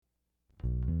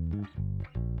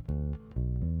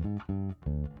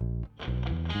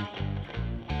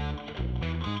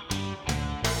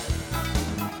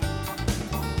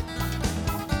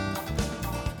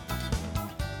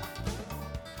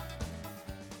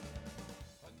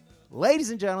Ladies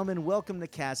and gentlemen, welcome to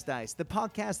Cast Dice, the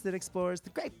podcast that explores the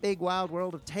great big wild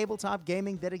world of tabletop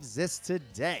gaming that exists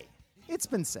today. It's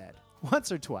been said,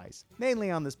 once or twice,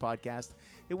 mainly on this podcast,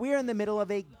 that we are in the middle of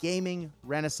a gaming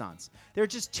renaissance. There are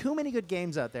just too many good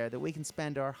games out there that we can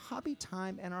spend our hobby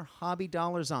time and our hobby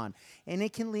dollars on, and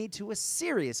it can lead to a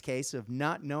serious case of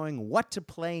not knowing what to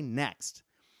play next.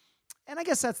 And I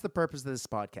guess that's the purpose of this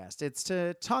podcast. It's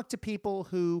to talk to people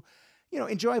who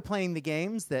enjoy playing the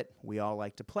games that we all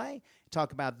like to play,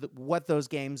 talk about what those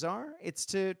games are. It's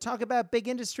to talk about big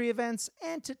industry events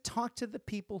and to talk to the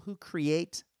people who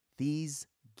create these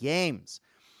games.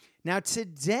 Now,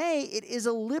 today, it is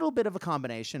a little bit of a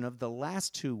combination of the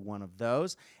last two one of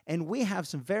those, and we have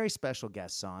some very special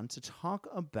guests on to talk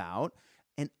about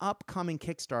an upcoming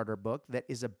Kickstarter book that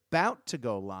is about to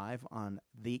go live on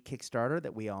the Kickstarter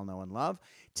that we all know and love,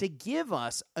 to give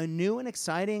us a new and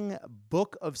exciting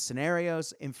book of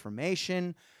scenarios,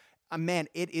 information. Man,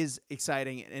 it is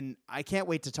exciting, and I can't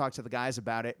wait to talk to the guys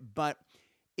about it. But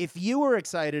if you were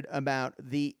excited about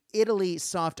the Italy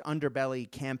Soft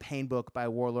Underbelly campaign book by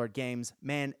Warlord Games,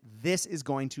 man, this is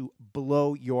going to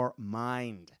blow your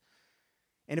mind.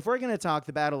 And if we're going to talk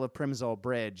the Battle of Primzol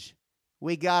Bridge,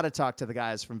 we got to talk to the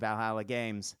guys from Valhalla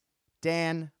Games.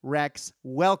 Dan, Rex,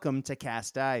 welcome to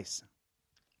Cast Dice.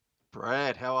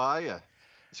 Brad, how are you?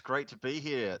 It's great to be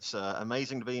here. It's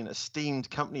amazing to be in esteemed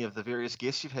company of the various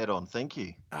guests you've had on. Thank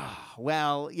you.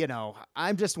 Well,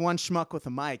 I'm just one schmuck with a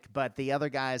mic, but the other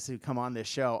guys who come on this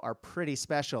show are pretty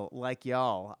special, like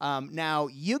y'all. Now,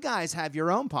 you guys have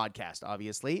your own podcast,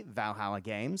 obviously, Valhalla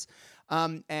Games,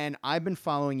 and I've been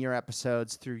following your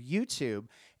episodes through YouTube.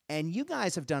 And you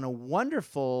guys have done a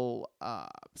wonderful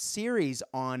series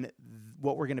on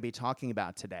what we're going to be talking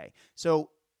about today. So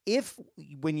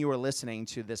when you are listening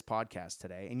to this podcast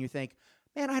today and you think,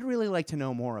 man, I'd really like to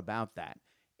know more about that.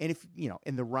 And if,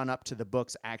 in the run up to the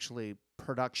book's actually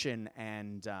production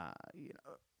and,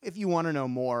 if you want to know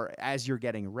more as you're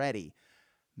getting ready,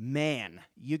 man,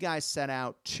 you guys set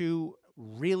out two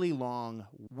really long,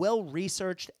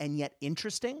 well-researched and yet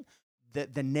interesting.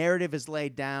 The narrative is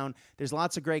laid down. There's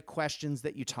lots of great questions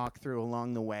that you talk through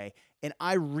along the way. And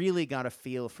I really got a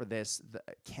feel for this. The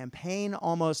campaign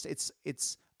almost, it's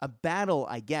a battle,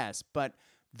 I guess. But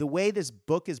the way this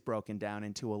book is broken down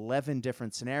into 11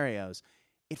 different scenarios,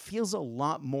 it feels a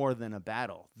lot more than a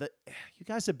battle. You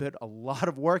guys have put a lot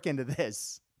of work into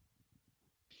this.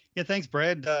 Yeah, thanks,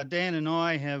 Brad. Dan and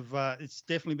I have, it's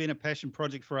definitely been a passion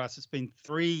project for us. It's been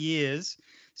 3 years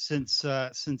since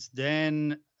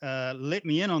Dan let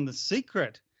me in on the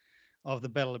secret of the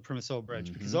Battle of Primzol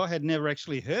Bridge, because I had never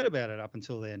actually heard about it up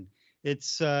until then.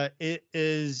 It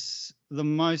is the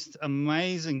most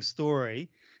amazing story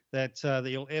that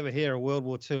you'll ever hear of World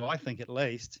War II, I think at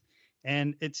least,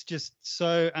 and it's just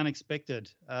so unexpected.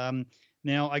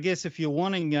 Now, I guess if you're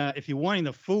wanting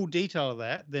the full detail of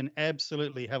that, then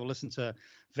absolutely have a listen to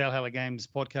Valhalla Games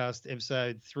podcast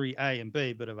episode 3A and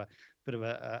B. Bit of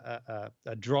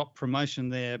a drop promotion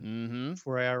there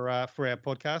for our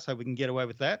podcast. Hope we can get away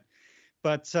with that.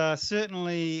 But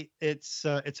certainly, it's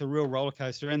a real roller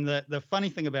coaster. And the funny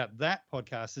thing about that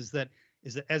podcast is that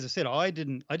as I said, I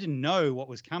didn't know what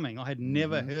was coming. I had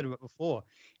never heard of it before,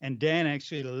 and Dan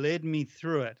actually led me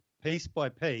through it piece by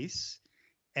piece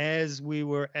as we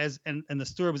were and the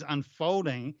story was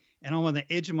unfolding, and I'm on the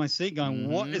edge of my seat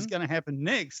going, what is going to happen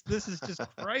next? This is just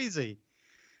crazy.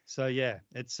 So yeah,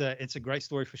 it's a great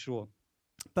story for sure.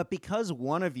 But because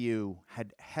one of you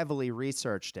had heavily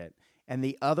researched it and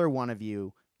the other one of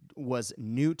you was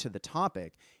new to the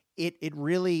topic, it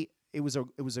was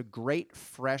a great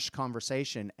fresh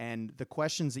conversation, and the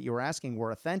questions that you were asking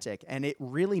were authentic, and it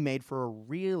really made for a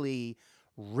really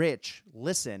rich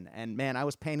listen. And man, I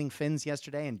was painting fins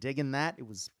yesterday and digging that. It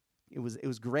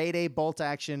was grade A bolt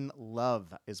action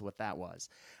love is what that was.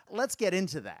 Let's get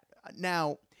into that.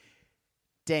 Now,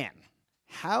 Dan,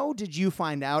 how did you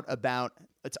find out about,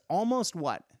 it's almost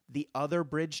what, The Other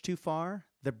Bridge Too Far?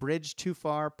 The Bridge Too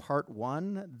Far Part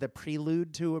 1? The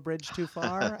prelude to A Bridge Too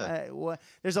Far?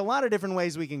 There's a lot of different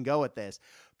ways we can go with this.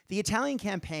 The Italian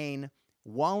campaign,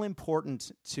 while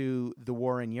important to the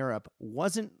war in Europe,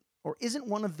 isn't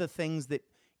one of the things that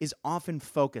is often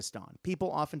focused on.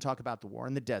 People often talk about the war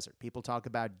in the desert. People talk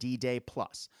about D-Day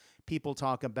Plus. People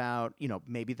talk about,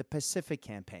 maybe the Pacific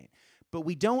campaign. But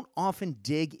we don't often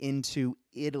dig into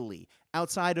Italy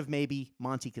outside of maybe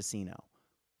Monte Cassino.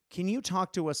 Can you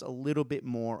talk to us a little bit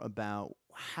more about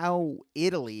how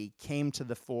Italy came to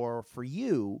the fore for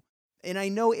you? And I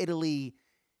know Italy,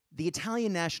 the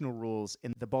Italian national rules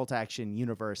in the bolt action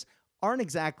universe aren't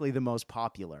exactly the most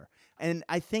popular. And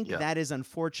I think that has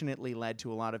unfortunately led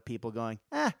to a lot of people going,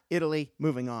 Italy,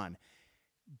 moving on.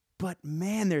 But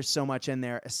man, there's so much in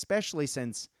there, especially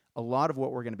since a lot of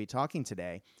what we're going to be talking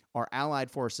today are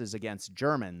Allied forces against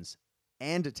Germans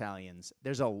and Italians.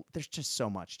 There's just so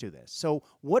much to this. So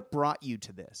what brought you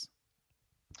to this?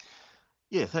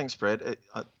 Yeah, thanks, Brad.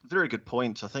 Very good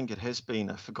point. I think it has been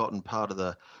a forgotten part of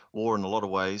the war in a lot of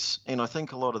ways. And I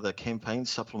think a lot of the campaign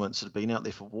supplements that have been out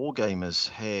there for war gamers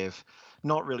have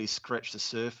not really scratched the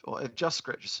surface, or have just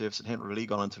scratched the surface and haven't really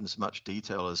gone into as much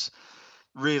detail as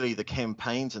really the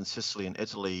campaigns in Sicily and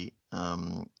Italy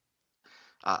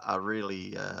are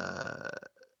really,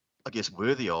 I guess,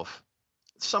 worthy of.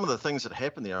 Some of the things that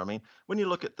happen there, I mean, when you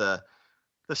look at the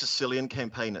Sicilian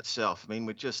campaign itself, I mean,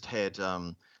 we just had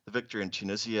the victory in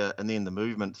Tunisia and then the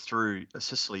movement through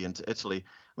Sicily into Italy.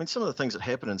 I mean, some of the things that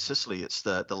happen in Sicily, it's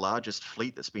the largest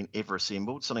fleet that's been ever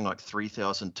assembled, something like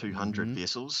 3,200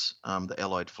 vessels, the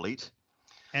Allied fleet.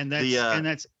 And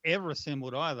that's ever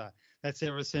assembled either. That's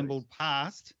ever assembled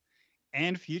past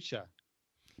and future.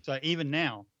 So even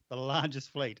now, the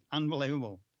largest fleet.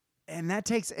 Unbelievable. And that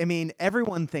takes, I mean,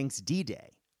 everyone thinks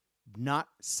D-Day, not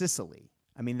Sicily.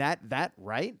 I mean, that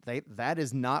right? That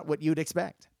is not what you'd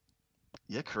expect.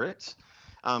 Yeah, correct.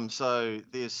 So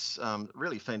there's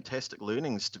really fantastic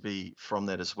learnings to be from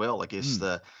that as well. I guess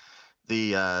the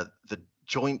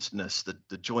jointness,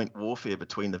 the joint warfare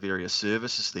between the various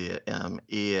services there,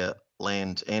 air,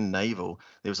 land, and naval.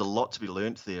 There was a lot to be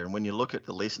learnt there. And when you look at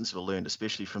the lessons we learned,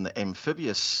 especially from the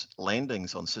amphibious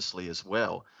landings on Sicily as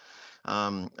well,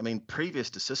 I mean, previous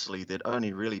to Sicily, there'd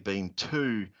only really been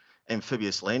 2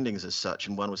 amphibious landings as such,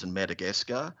 and one was in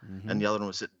Madagascar, and the other one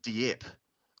was at Dieppe.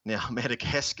 Now,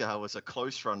 Madagascar was a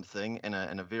close run thing and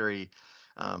a very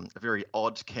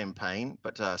odd campaign,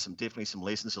 but definitely some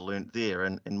lessons are learned there,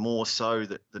 and more so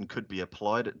than could be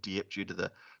applied at Dieppe due to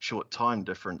the short time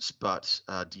difference. But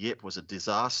Dieppe was a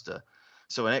disaster.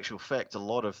 So in actual fact, a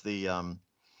lot of the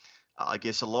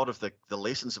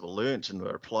lessons that were learnt and were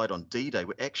applied on D-Day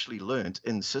were actually learnt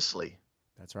in Sicily.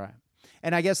 That's right.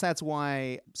 And I guess that's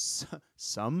why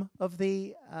some of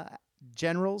the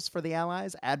generals for the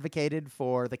Allies advocated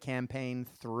for the campaign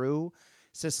through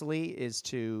Sicily, is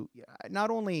to not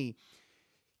only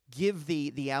give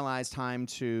the Allies time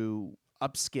to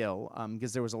upskill,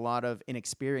 because there was a lot of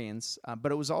inexperience,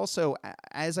 but it was also,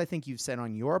 as I think you've said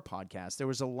on your podcast, there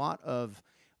was a lot of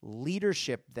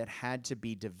leadership that had to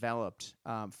be developed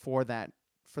for the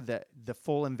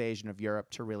full invasion of Europe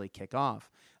to really kick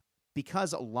off,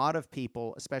 because a lot of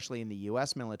people, especially in the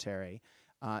U.S. military,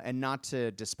 and not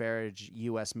to disparage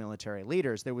U.S. military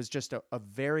leaders, there was just a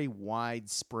very wide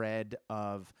spread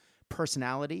of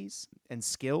personalities and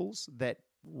skills that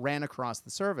ran across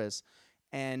the service,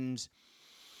 and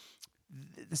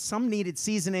some needed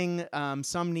seasoning,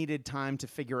 some needed time to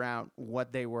figure out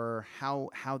what they were,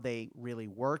 how they really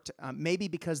worked, maybe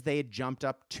because they had jumped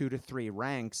up 2 to 3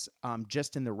 ranks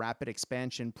just in the rapid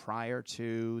expansion prior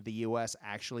to the U.S.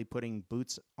 actually putting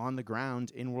boots on the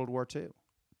ground in World War II.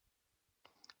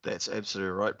 That's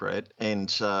absolutely right, Brad.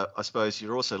 And I suppose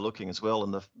you're also looking as well in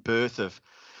the birth of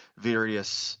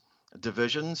various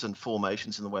divisions and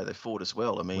formations in the way they fought as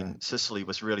well. I mean, right. Sicily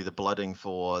was really the blooding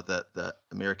for the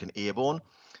American Airborne.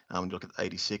 You look at the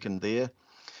 82nd there.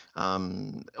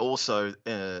 Also,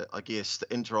 I guess the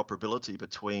interoperability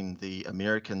between the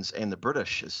Americans and the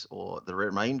British, or the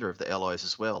remainder of the Allies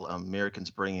as well. Americans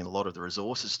bringing a lot of the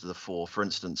resources to the fore. For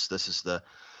instance, this is the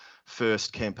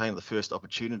first campaign, the first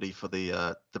opportunity for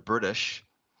the British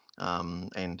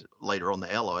and later on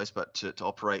the Allies, but to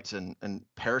operate in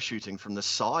parachuting from the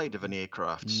side of an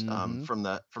aircraft, from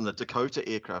the Dakota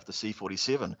aircraft, the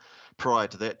C-47. Prior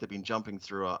to that, they've been jumping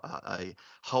through a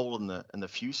hole in the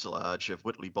fuselage of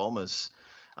Whitley bombers,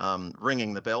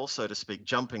 ringing the bell, so to speak,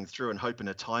 jumping through and hoping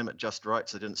to time it just right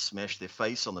so they didn't smash their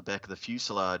face on the back of the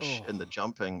fuselage in the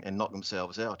jumping and knock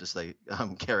themselves out as they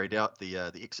carried out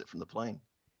the exit from the plane.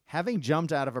 Having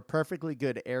jumped out of a perfectly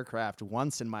good aircraft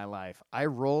once in my life, I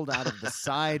rolled out of the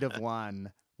side of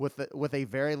one with a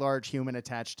very large human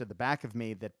attached to the back of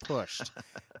me that pushed.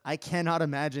 I cannot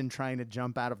imagine trying to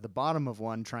jump out of the bottom of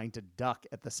one trying to duck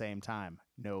at the same time.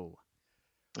 No.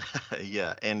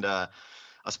 Yeah, and I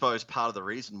suppose part of the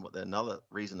reason, another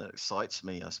reason that excites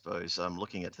me, I suppose,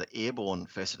 looking at the airborne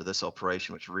facet of this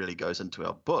operation, which really goes into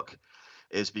our book,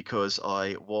 is because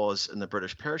I was in the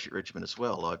British Parachute Regiment as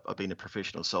well. I've been a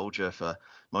professional soldier for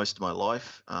most of my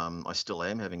life. I still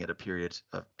am, having had a period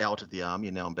out of the Army,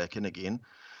 and now I'm back in again.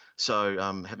 So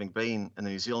having been in the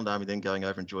New Zealand Army, then going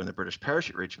over and joining the British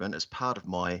Parachute Regiment as part of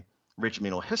my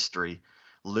regimental history,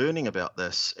 learning about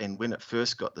this, and when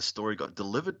the story got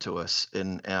delivered to us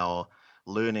in our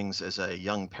learnings as a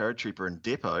young paratrooper in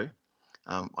depot,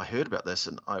 I heard about this,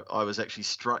 and I was actually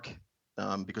struck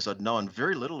because I'd known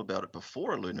very little about it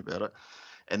before I learned about it.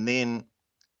 And then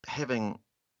having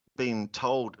been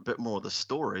told a bit more of the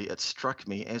story, it struck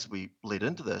me as we led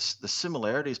into this, the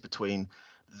similarities between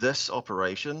this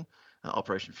operation,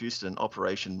 Operation Fewston,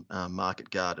 Operation Market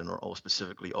Garden, or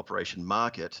specifically Operation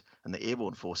Market, and the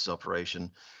Airborne Forces operation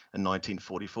in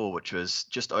 1944, which was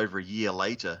just over a year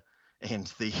later,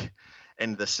 and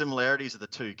the similarities of the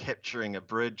two, capturing a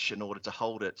bridge in order to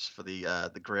hold it for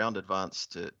the ground advance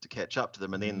to catch up to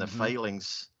them, and then the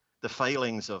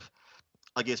failings of,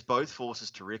 I guess, both forces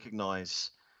to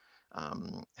recognize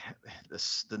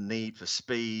the need for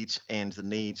speed and the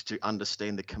need to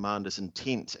understand the commander's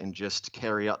intent and just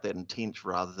carry out that intent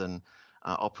rather than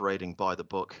operating by the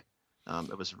book.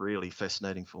 It was really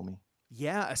fascinating for me.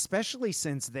 Yeah, especially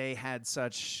since there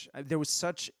was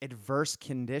such adverse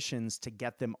conditions to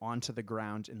get them onto the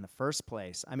ground in the first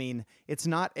place. I mean, it's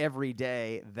not every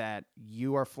day that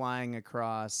you are flying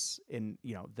across in,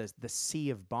 the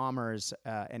sea of bombers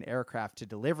and aircraft to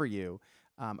deliver you.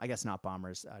 I guess not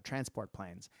bombers, transport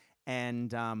planes.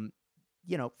 And,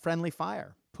 friendly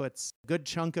fire puts a good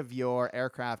chunk of your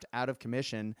aircraft out of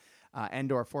commission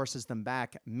and or forces them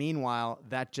back. Meanwhile,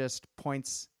 that just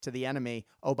points to the enemy,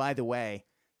 oh, by the way,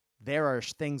 there are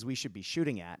things we should be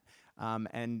shooting at.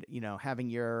 And having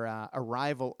your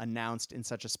arrival announced in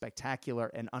such a spectacular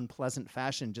and unpleasant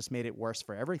fashion just made it worse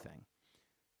for everything.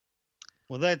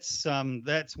 Well, that's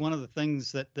one of the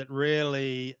things that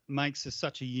really makes this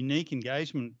such a unique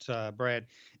engagement, Brad,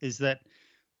 is that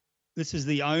this is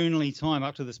the only time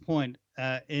up to this point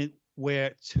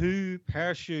where two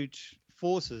parachute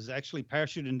forces actually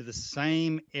parachute into the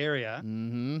same area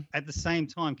at the same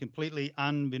time, completely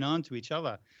unbeknown to each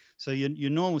other. So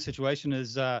your normal situation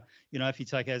is, if you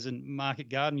take as in Market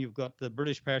Garden, you've got the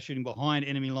British parachuting behind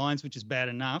enemy lines, which is bad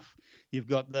enough. You've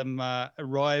got them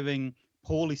arriving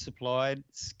poorly supplied,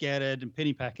 scattered, and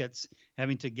penny packets,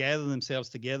 having to gather themselves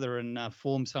together and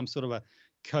form some sort of a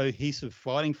cohesive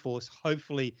fighting force,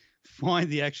 hopefully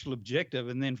find the actual objective,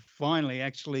 and then finally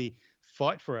actually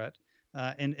fight for it.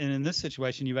 And in this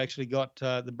situation, you've actually got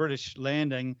the British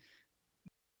landing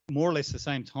more or less the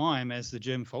same time as the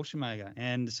German Fallschirmjäger.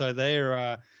 And so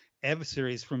they're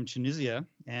adversaries from Tunisia,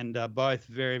 and both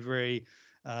very, very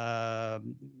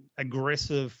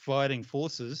aggressive fighting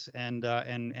forces, and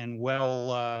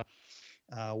well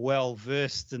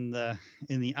versed in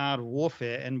the art of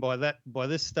warfare. And by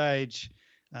this stage,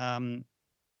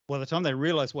 by the time they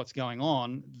realize what's going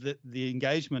on, the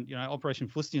engagement, Operation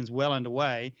Fewston is well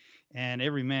underway, and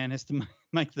every man has to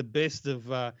make the best of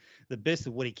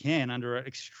what he can under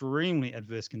extremely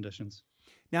adverse conditions.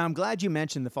 Now, I'm glad you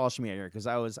mentioned the Fallschirmjäger, because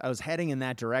I was heading in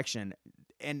that direction,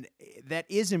 and that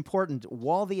is important.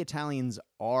 While the Italians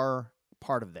are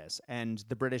part of this, and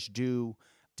the British do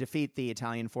defeat the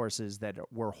Italian forces that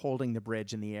were holding the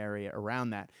bridge in the area around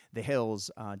that, the hills,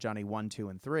 Johnny 1, 2,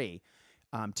 and 3,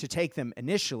 to take them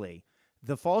initially,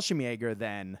 the Fallschirmjäger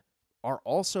then are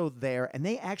also there, and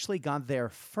they actually got there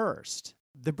first.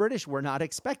 The British were not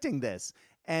expecting this,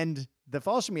 and the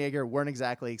Fallschirmjäger weren't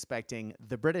exactly expecting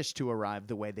the British to arrive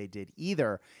the way they did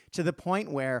either, to the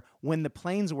point where when the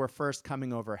planes were first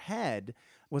coming overhead,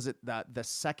 was it the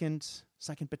second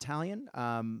battalion?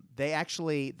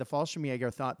 The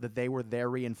Fallschirmjäger thought that they were their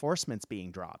reinforcements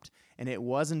being dropped, and it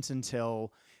wasn't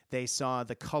until they saw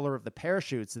the color of the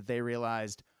parachutes that they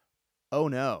realized, oh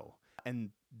no,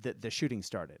 and the shooting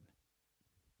started.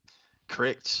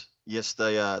 Correct. Yes,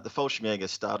 the Fallschirmjäger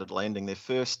started landing their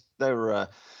first. They were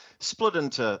split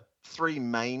into three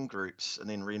main groups, and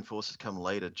then reinforcements come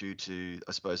later due to,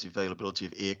 I suppose, the availability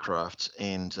of aircraft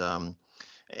and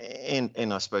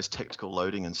I suppose tactical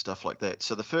loading and stuff like that.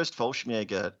 So the first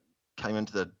Fallschirmjäger came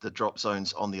into the drop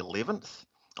zones on the 11th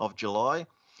of July.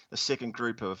 The second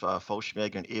group of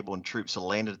Fallschirmjäger and airborne troops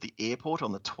landed at the airport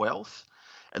on the 12th.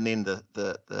 And then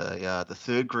the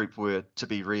third group were to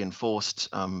be reinforced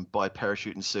by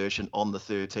parachute insertion on the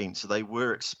 13th. So they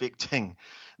were expecting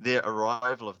their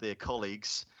arrival of their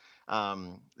colleagues,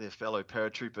 their fellow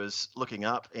paratroopers, looking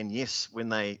up. And yes, when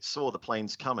they saw the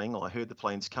planes coming, or heard the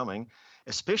planes coming,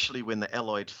 especially when the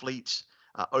Allied fleet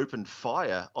opened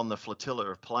fire on the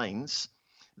flotilla of planes,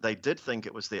 they did think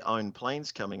it was their own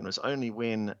planes coming. And it was only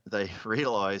when they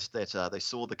realized that they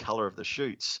saw the color of the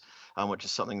chutes, which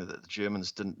is something that the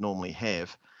Germans didn't normally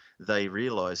have, they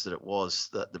realized that it was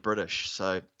the British.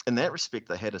 So in that respect,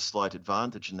 they had a slight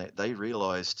advantage in that they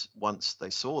realized once they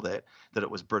saw that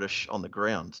it was British on the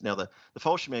ground. Now, the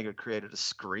Fallschirmjäger created a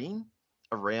screen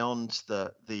around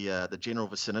the general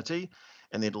vicinity,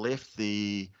 and then left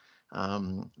the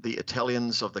the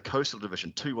Italians of the Coastal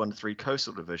Division, 213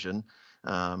 Coastal Division,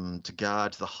 to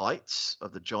guard the heights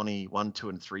of the Johnny 1, 2,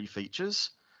 and 3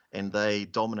 features. And they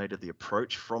dominated the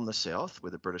approach from the south,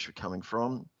 where the British were coming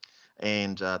from,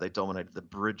 and they dominated the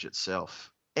bridge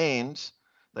itself. And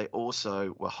they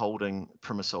also were holding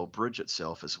Primosol Bridge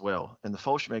itself as well. And the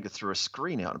Fallschirmjäger threw a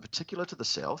screen out, in particular to the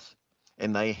south,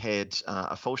 and they had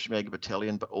a Fallschirmjäger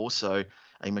battalion, but also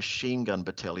a machine gun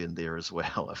battalion there as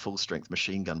well, a full-strength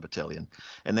machine gun battalion.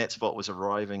 And that's what was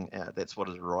arriving. That's what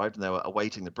had arrived, and they were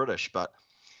awaiting the British. But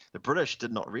the British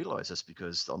did not realize this,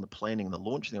 because on the planning and the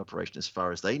launching the operation, as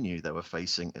far as they knew, they were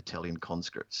facing Italian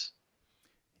conscripts.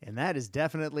 And that is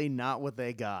definitely not what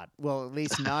they got. Well, at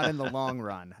least not in the long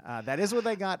run. That is what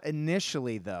they got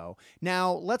initially, though.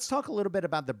 Now, let's talk a little bit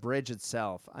about the bridge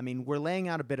itself. I mean, we're laying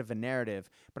out a bit of a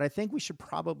narrative, but I think we should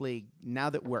probably,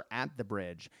 now that we're at the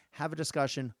bridge, have a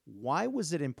discussion. Why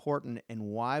was it important, and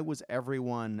why was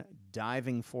everyone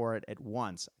diving for it at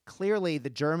once? Clearly,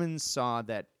 the Germans saw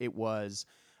that it was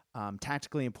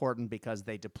tactically important because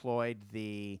they deployed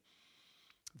the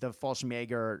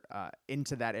Fallschirmjäger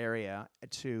into that area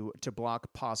to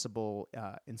block possible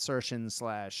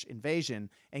insertion/invasion,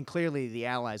 and clearly the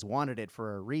Allies wanted it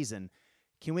for a reason.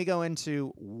 Can we go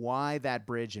into why that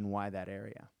bridge and why that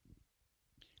area?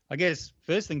 I guess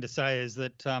first thing to say is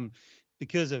that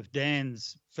because of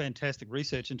Dan's fantastic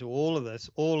research into all of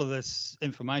this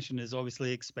information is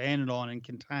obviously expanded on and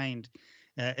contained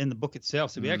in the book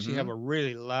itself. So we actually have a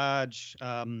really large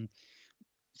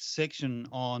section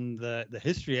on the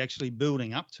history actually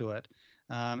building up to it,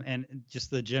 and just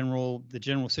the general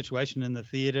situation in the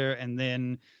theater, and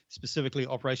then specifically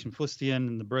Operation Fustian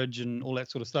and the bridge and all that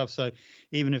sort of stuff. So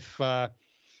even if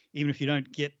you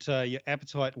don't get your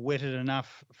appetite whetted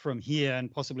enough from here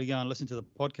and possibly go and listen to the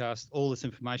podcast, all this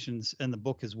information's in the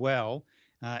book as well.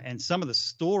 And some of the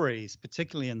stories,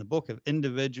 particularly in the book, of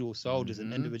individual soldiers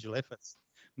and individual efforts,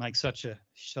 make such a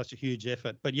huge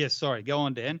effort. But yes, sorry, go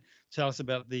on, Dan. Tell us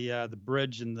about the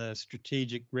bridge and the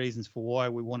strategic reasons for why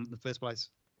we want it in the first place.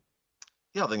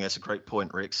 Yeah, I think that's a great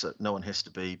point, Rex. That no one has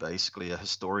to be basically a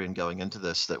historian going into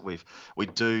this. That we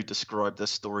do describe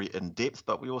this story in depth,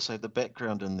 but we also have the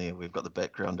background in there. We've got the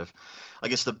background of, I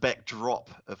guess, the backdrop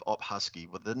of Op Husky,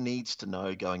 what the needs to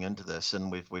know going into this,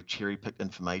 and we've cherry picked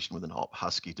information within Op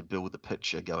Husky to build the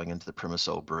picture going into the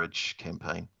Primosol Bridge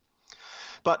campaign.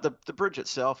 But the bridge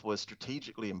itself was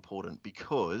strategically important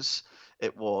because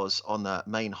it was on the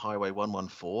main Highway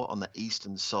 114 on the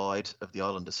eastern side of the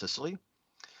island of Sicily.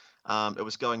 It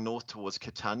was going north towards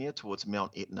Catania, towards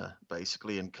Mount Etna,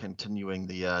 basically, and continuing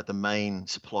the main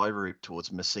supply route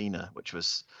towards Messina, which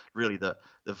was really the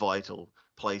vital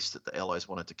place that the Allies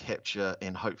wanted to capture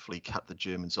and hopefully cut the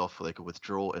Germans off so they could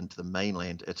withdraw into the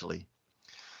mainland Italy.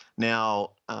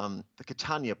 Now, the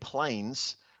Catania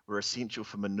plains were essential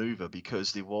for maneuver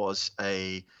because there was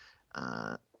a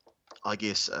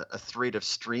thread of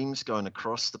streams going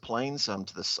across the plains on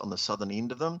the southern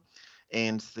end of them,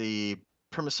 and the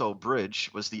Primosol Bridge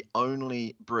was the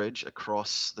only bridge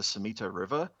across the Simito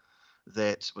River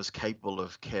that was capable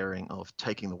of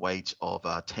taking the weight of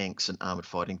tanks and armored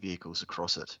fighting vehicles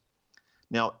across it.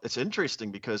 Now, it's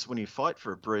interesting because when you fight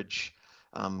for a bridge,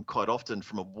 quite often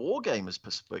from a wargamer's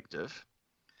perspective,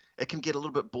 it can get a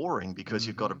little bit boring because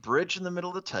you've got a bridge in the middle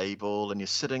of the table and you're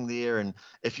sitting there, and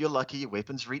if you're lucky, your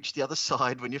weapons reach the other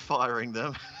side when you're firing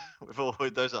them. We've all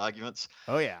heard those arguments.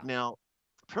 Oh, yeah. Now,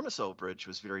 the Primosol Bridge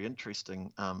was very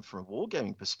interesting from a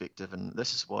wargaming perspective, and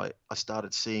this is why I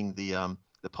started seeing the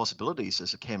possibilities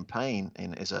as a campaign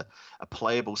and as a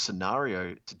playable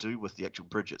scenario to do with the actual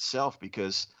bridge itself,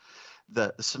 because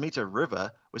the Simito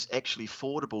River was actually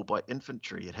fordable by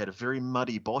infantry. It had a very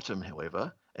muddy bottom,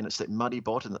 however, and it's that muddy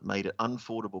bottom that made it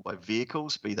unfordable by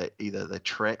vehicles, be they either they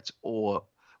tracked or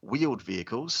wheeled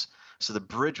vehicles. So the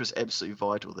bridge was absolutely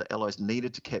vital. The Allies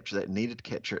needed to capture that, needed to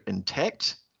capture it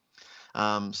intact.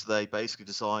 So they basically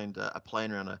designed a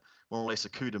plan around more or less a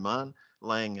coup de main,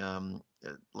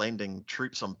 landing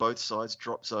troops on both sides,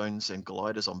 drop zones and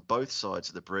gliders on both sides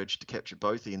of the bridge to capture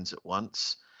both ends at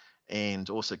once, and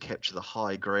also capture the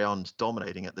high ground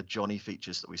dominating it, the Johnny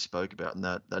Features that we spoke about, and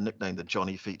they're nicknamed the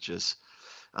Johnny Features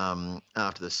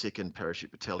after the 2nd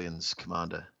Parachute Battalion's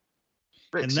commander.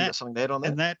 Rex, you got something to add on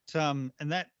that?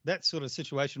 And that sort of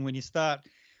situation, when you start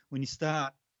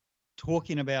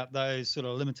talking about those sort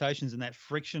of limitations and that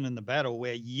friction in the battle,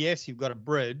 where yes, you've got a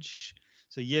bridge,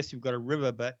 so yes, you've got a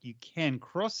river, but you can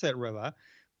cross that river,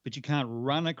 but you can't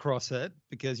run across it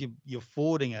because you're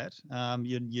fording it.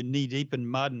 You're knee deep in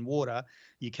mud and water.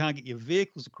 You can't get your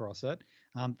vehicles across it.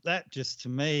 That just, to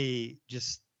me,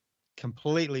 just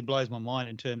completely blows my mind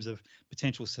in terms of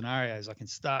potential scenarios. I can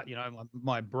start,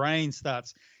 my brain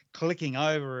starts clicking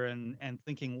over and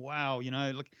thinking, wow,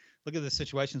 look at the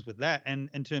situations with that. And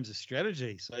in terms of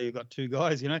strategy, so you've got two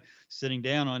guys, sitting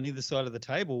down on either side of the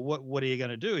table. What are you going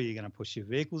to do? Are you going to push your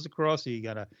vehicles across? Are you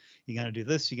going to do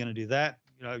this? You're going to do that?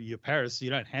 You're Paris, so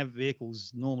you don't have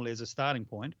vehicles normally as a starting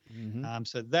point. Mm-hmm.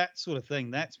 So that sort of thing,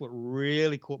 that's what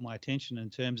really caught my attention in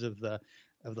terms of the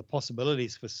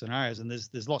possibilities for scenarios. And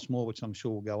there's lots more, which I'm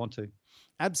sure we'll go on to.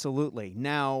 Absolutely.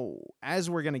 Now,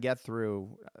 as we're going to get through,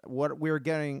 what we're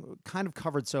getting kind of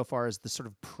covered so far is the sort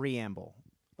of preamble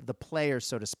of the players,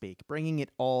 so to speak, bringing it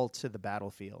all to the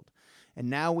battlefield. And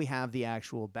now we have the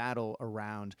actual battle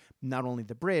around not only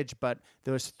the bridge, but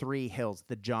those 3 hills,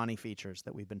 the Johnny features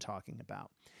that we've been talking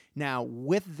about. Now,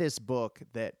 with this book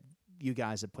that you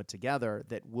guys have put together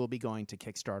that will be going to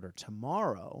Kickstarter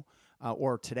tomorrow,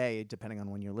 or today, depending on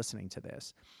when you're listening to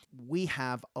this, we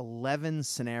have 11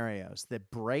 scenarios that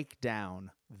break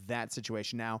down that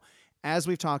situation. Now, as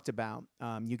we've talked about,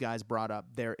 you guys brought up,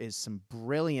 there is some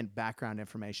brilliant background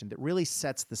information that really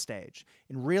sets the stage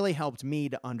and really helped me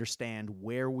to understand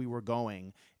where we were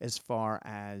going as far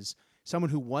as someone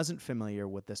who wasn't familiar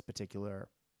with this particular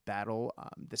battle,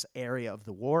 this area of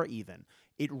the war even.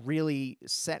 It really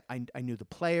set, I knew the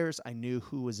players, I knew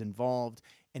who was involved,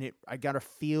 and I got a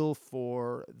feel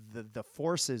for the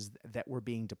forces that were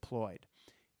being deployed.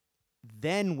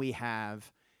 Then we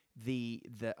have the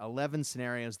 11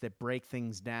 scenarios that break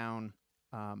things down,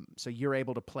 so you're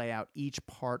able to play out each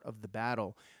part of the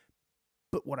battle.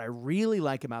 But what I really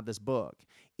like about this book,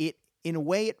 in a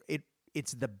way,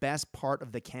 it's the best part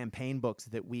of the campaign books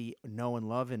that we know and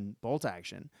love in Bolt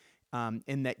Action,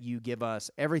 in that you give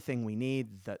us everything we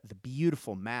need, the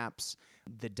beautiful maps,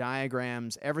 the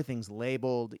diagrams, everything's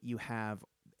labeled. You have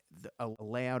a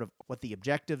layout of what the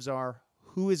objectives are,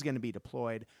 who is going to be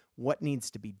deployed, what needs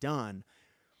to be done.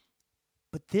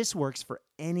 But this works for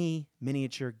any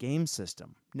miniature game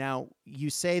system. Now, you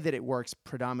say that it works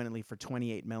predominantly for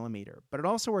 28 millimeter, but it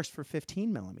also works for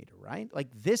 15 millimeter, right? Like,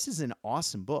 this is an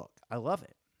awesome book. I love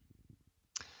it.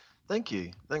 Thank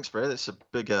you. Thanks, Brad. That's a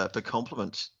big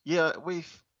compliment. Yeah, we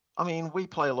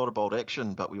play a lot of Bolt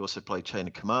Action, but we also play Chain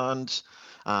of Command.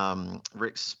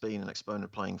 Rex has been an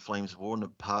exponent playing Flames of War in the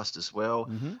past as well.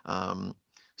 Mm-hmm.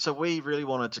 So we really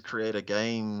wanted to create a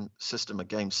game system, a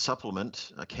game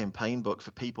supplement, a campaign book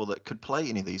for people that could play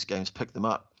any of these games, pick them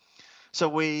up. So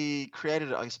we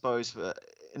created, I suppose, an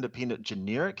independent,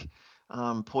 generic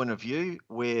point of view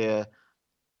where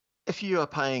if you're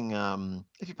paying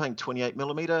 28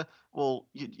 millimeter, well,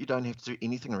 you don't have to do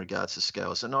anything in regards to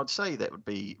scales. And I'd say that would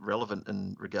be relevant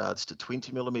in regards to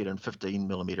 20 millimeter and 15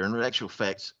 millimeter. And in actual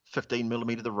fact, 15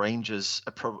 millimeter, the ranges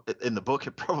in the book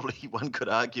are probably, one could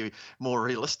argue, more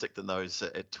realistic than those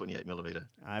at 28 millimeter.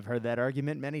 I've heard that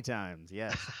argument many times,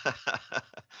 yes.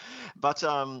 But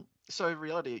so in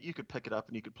reality, you could pick it up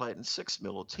and you could play it in 6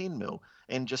 mil or 10 mil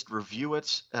and just review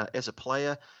it as a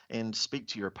player and speak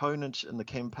to your opponent in the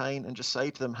campaign and just say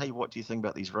to them, hey, what do you think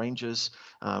about these ranges?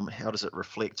 How does it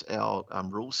reflect our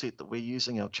rule set that we're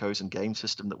using, our chosen game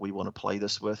system that we want to play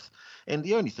this with? And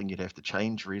the only thing you'd have to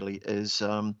change really is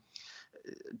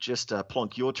just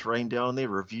plonk your terrain down there,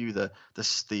 review the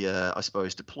I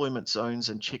suppose deployment zones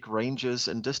and check ranges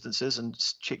and distances and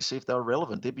check see if they're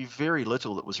relevant. There'd be very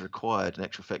little that was required in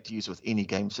actual fact to use with any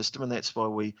game system, and that's why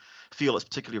we feel it's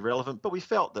particularly relevant. But we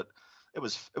felt that it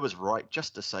was right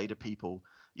just to say to people,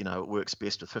 it works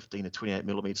best with 15 to 28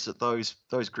 millimeters. That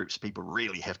those groups of people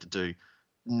really have to do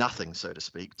nothing, so to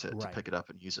speak, to pick it up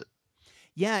and use it.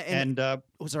 Yeah, and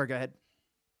sorry, go ahead.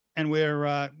 And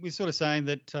we're sort of saying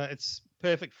that it's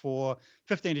perfect for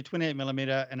 15 to 28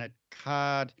 millimeter in a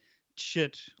card,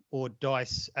 chit, or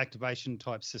dice activation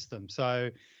type system.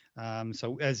 So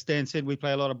as Dan said, we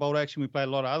play a lot of Bolt Action. We play a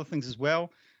lot of other things as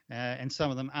well, and some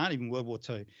of them aren't even World War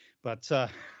II. But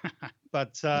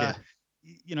yeah.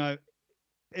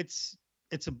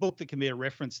 It's a book that can be a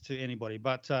reference to anybody.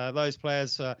 But those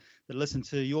players that listen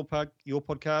to your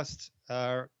podcast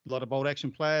are a lot of Bolt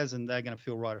Action players, and they're going to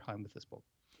feel right at home with this book.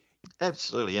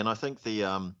 Absolutely, and I think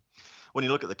when you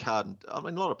look at the card, a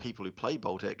lot of people who play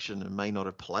Bolt Action and may not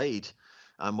have played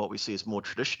what we see as more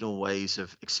traditional ways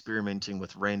of experimenting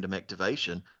with random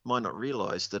activation might not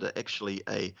realize that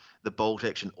the Bolt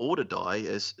Action order die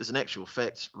is in actual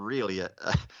fact really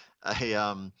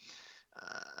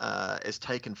is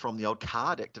taken from the old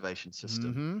card activation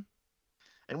system. Mm-hmm.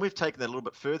 And we've taken that a little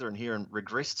bit further in here and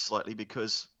regressed slightly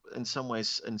because in some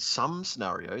ways, in some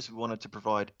scenarios, we wanted to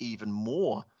provide even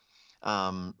more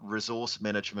resource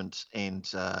management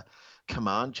and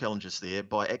command challenges there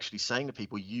by actually saying to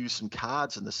people, use some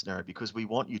cards in this scenario because we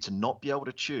want you to not be able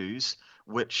to choose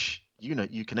which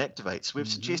unit you can activate. So we've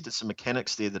suggested some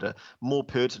mechanics there that are more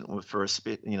pertinent for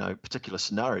particular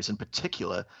scenarios, in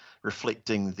particular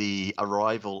reflecting the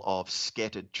arrival of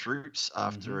scattered troops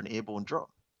after an airborne drop.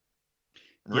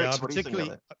 And Yeah, Rex, what do you think of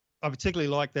that? I particularly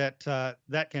like that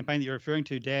that campaign that you're referring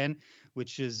to, Dan,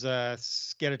 which is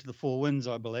Scattered to the Four Winds,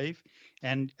 I believe.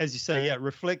 And as you say, yeah, it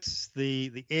reflects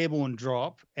the airborne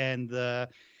drop and the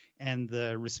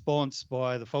response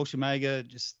by the Fallschirmjäger,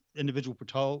 just individual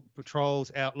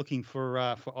patrols out looking for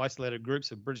isolated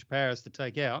groups of British powers to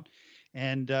take out.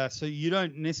 And so you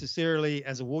don't necessarily,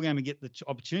 as a wargamer, get the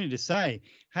opportunity to say,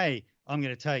 hey, I'm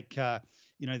going to take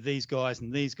these guys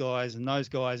and these guys and those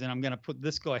guys, and I'm going to put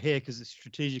this guy here because it's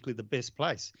strategically the best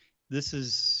place. This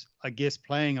is, I guess,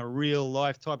 playing a real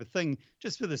life type of thing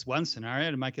just for this one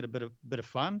scenario to make it a bit of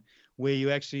fun, where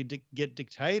you actually get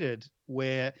dictated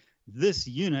where this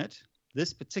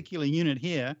particular unit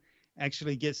here,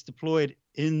 actually gets deployed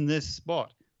in this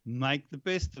spot. Make the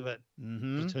best of it,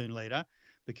 platoon leader,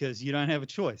 because you don't have a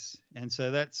choice. And so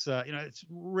that's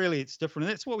it's different.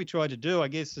 And that's what we tried to do, I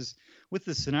guess, is with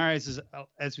the scenarios, is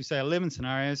as we say, 11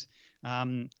 scenarios,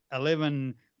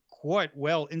 11 quite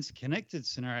well interconnected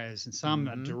scenarios, and some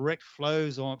are direct flow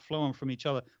on from each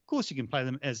other. Of course, you can play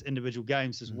them as individual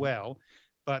games as well,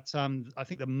 but I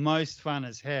think the most fun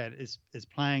is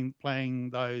playing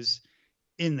those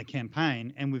in the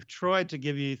campaign. And we've tried to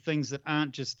give you things that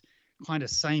aren't just kind of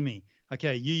samey.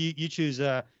 Okay, you choose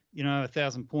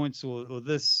 1,000 points or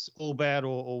this all bat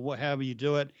or however you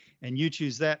do it, and you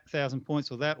choose that 1,000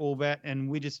 points or that all bat, and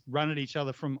we just run at each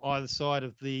other from either side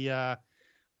of the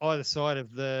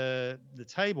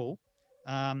table,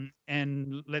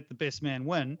 and let the best man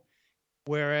win.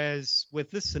 Whereas with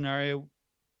this scenario,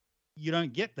 you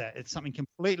don't get that. It's something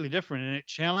completely different, and it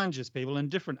challenges people in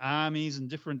different armies and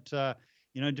different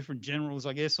different generals,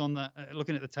 I guess, on the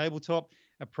looking at the tabletop,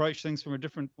 approach things from a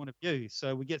different point of view.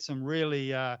 So we get some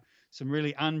really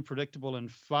unpredictable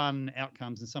and fun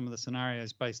outcomes in some of the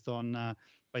scenarios based on the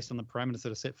parameters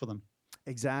that are set for them.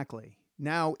 Exactly.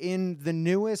 Now, in the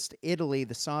newest Italy,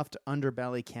 the Soft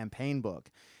Underbelly campaign book,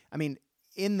 I mean,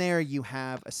 in there you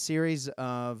have a series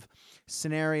of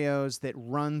scenarios that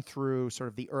run through sort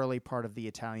of the early part of the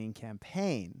Italian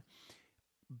campaign.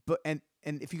 And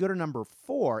if you go to number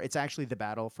 4, it's actually the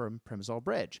battle from Przemysl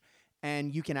Bridge,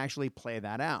 and you can actually play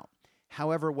that out.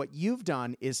 However, what you've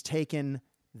done is taken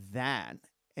that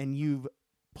and you've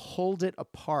pulled it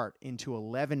apart into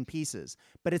 11 pieces,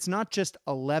 but it's not just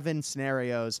 11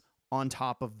 scenarios on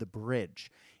top of the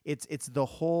bridge. It's the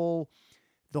whole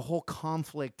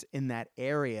conflict in that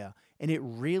area, and it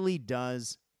really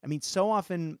does. I mean, so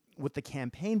often with the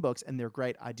campaign books, and they're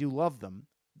great, I do love them,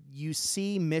 you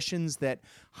see missions that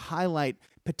highlight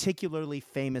particularly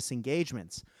famous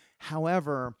engagements.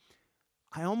 However,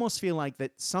 I almost feel like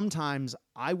that sometimes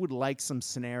I would like some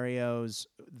scenarios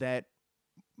that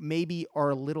maybe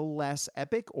are a little less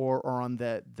epic or on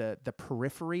the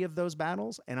periphery of those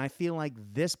battles, and I feel like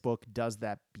this book does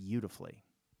that beautifully.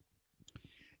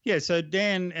 Yeah, so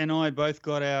Dan and I both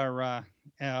got our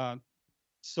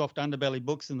Soft Underbelly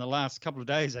books in the last couple of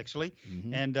days, actually,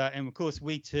 and of course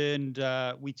we turned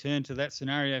to that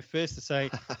scenario first to say,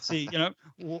 see,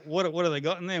 what have they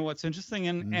got in there? What's interesting?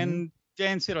 And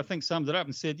Dan said, I think, summed it up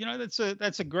and said,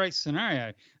 that's a great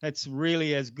scenario. That's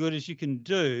really as good as you can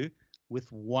do with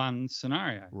one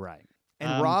scenario. Right.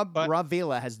 And Rob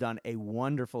Vila has done a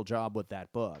wonderful job with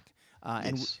that book.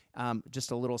 Yes. And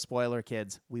just a little spoiler,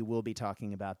 kids, we will be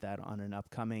talking about that on an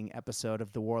upcoming episode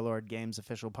of the Warlord Games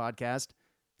official podcast.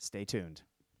 Stay tuned.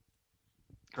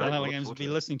 Valhalla Games will be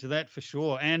listening to that for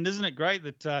sure. And isn't it great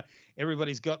that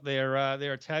everybody's got their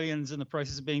Italians in the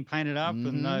process of being painted up,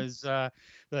 and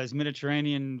those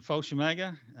Mediterranean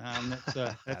Fallschirmjäger.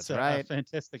 That's right. A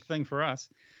fantastic thing for us.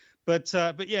 But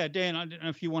yeah, Dan, I don't know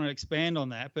if you want to expand on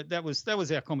that, but that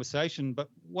was our conversation. But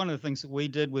one of the things that we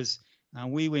did was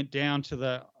we went down to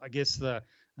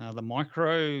the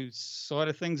micro side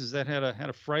of things. Is that how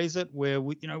to phrase it? Where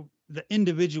we, the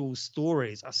individual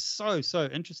stories are so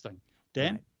interesting.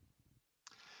 Dan? Right.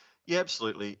 Yeah,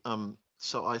 absolutely.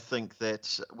 So I think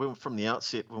that from the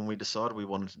outset, when we decided we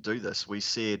wanted to do this, we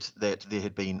said that there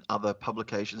had been other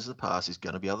publications in the past. There's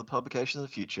going to be other publications in the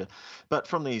future. But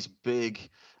from these big,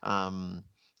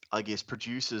 I guess,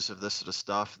 producers of this sort of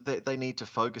stuff, they need to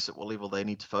focus at what level they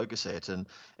need to focus at.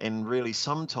 And really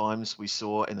sometimes we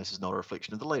saw, and this is not a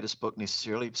reflection of the latest book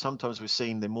necessarily, sometimes we've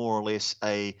seen they're more or less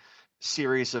a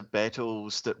series of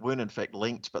battles that weren't in fact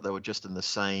linked, but they were just in the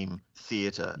same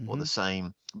theater or the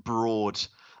same broad,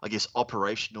 I guess,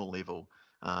 operational level.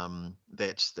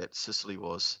 that Sicily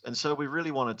was. And so we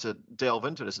really wanted to delve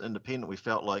into it as an independent. We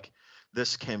felt like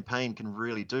this campaign can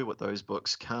really do what those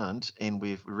books can't, and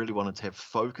we really wanted to have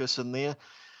focus in there.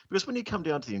 Because when you come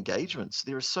down to the engagements,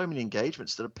 there are so many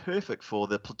engagements that are perfect for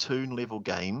the platoon level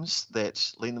games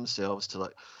that lend themselves to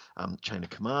like Chain of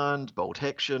Command, Bolt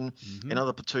Action, and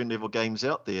other platoon level games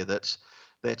out there that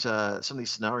some of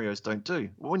these scenarios don't do.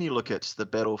 When you look at the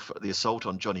battle for the assault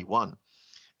on Johnny One,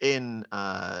 in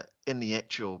the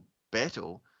actual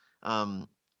battle,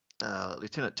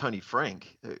 Lieutenant Tony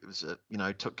Frank, who was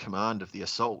took command of the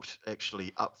assault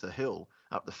actually up the hill,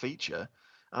 up the feature.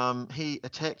 He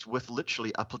attacked with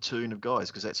literally a platoon of guys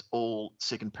because that's all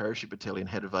 2nd Parachute Battalion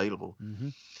had available,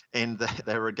 and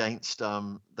they were against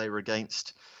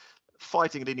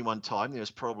fighting at any one time. There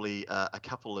was probably a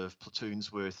couple of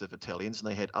platoons worth of Italians, and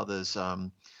they had others,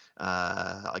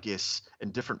 I guess,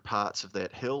 in different parts of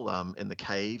that hill, in the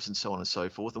caves and so on and so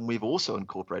forth. And we've also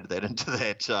incorporated that into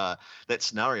that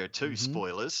scenario too.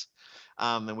 Spoilers.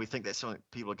 And we think that's something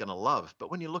people are going to love.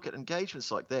 But when you look at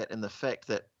engagements like that, and the fact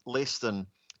that less than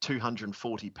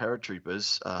 240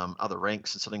 paratroopers, other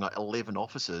ranks, and something like 11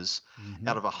 officers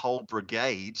out of a whole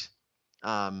brigade,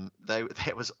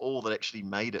 that was all that actually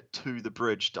made it to the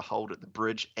bridge, to hold at the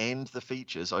bridge and the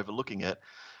features overlooking it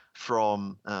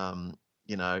from a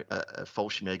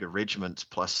Fallschirmjäger regiment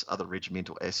plus other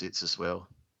regimental assets as well.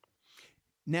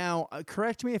 Now,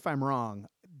 correct me if I'm wrong,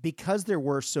 because there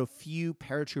were so few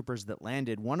paratroopers that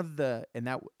landed, and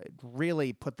that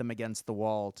really put them against the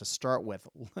wall to start with,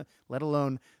 let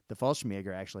alone the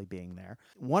Fallschirmjäger actually being there.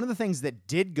 One of the things that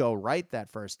did go right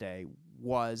that first day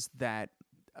was that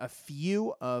a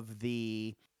few of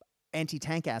the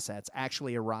anti-tank assets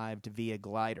actually arrived via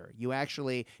glider.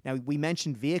 Now we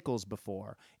mentioned vehicles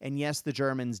before, and yes, the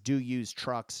Germans do use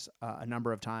trucks a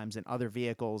number of times and other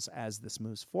vehicles as this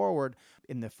moves forward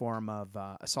in the form of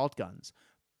assault guns.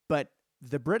 But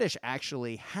the British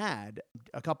actually had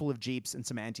a couple of Jeeps and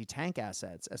some anti-tank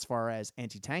assets as far as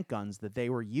anti-tank guns that they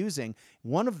were using.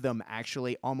 One of them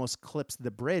actually almost clips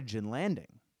the bridge in landing.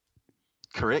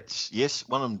 Correct. Yes,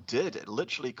 one of them did. It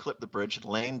literally clipped the bridge and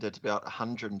landed about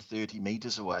 130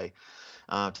 meters away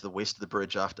to the west of the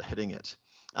bridge after hitting it.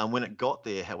 When it got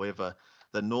there, however,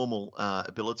 the normal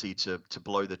ability to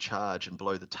blow the charge and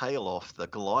blow the tail off the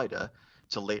glider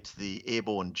to let the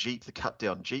airborne Jeep, the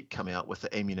cut-down Jeep, come out with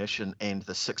the ammunition and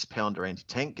the 6-pounder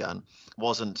anti-tank gun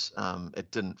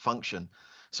it didn't function.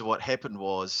 So what happened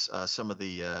was some of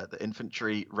the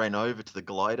infantry ran over to the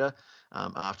glider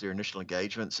after initial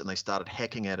engagements, and they started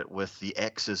hacking at it with the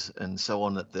axes and so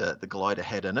on that the glider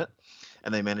had in it,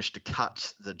 and they managed to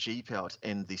cut the Jeep out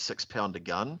and the 6-pounder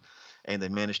gun, and they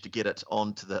managed to get it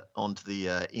onto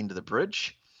the end of the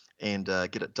bridge and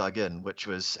get it dug in, which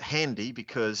was handy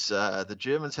because the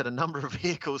Germans had a number of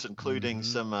vehicles, including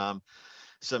some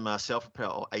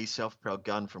self-propelled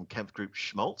gun from Kampfgruppe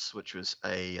Schmalz, which was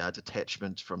a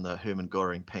detachment from the Hermann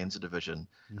Göring Panzer Division,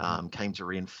 came to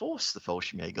reinforce the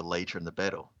Fallschirmjäger later in the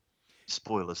battle.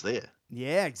 Spoilers there.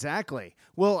 Yeah, exactly.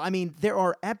 Well, I mean, there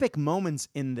are epic moments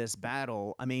in this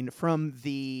battle. I mean, from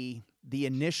the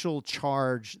initial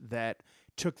charge that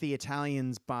took the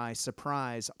Italians by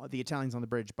surprise, the Italians on the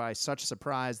bridge by such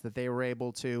surprise that they were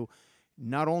able to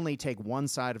not only take one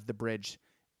side of the bridge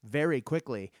very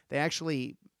quickly, they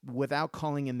actually, without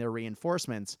calling in their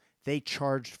reinforcements, they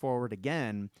charged forward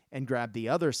again and grabbed the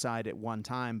other side at one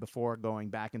time before going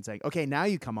back and saying, okay, now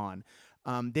you come on.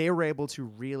 They were able to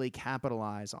really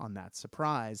capitalize on that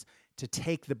surprise to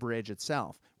take the bridge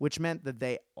itself, which meant that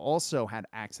they also had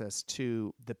access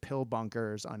to the pill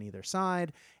bunkers on either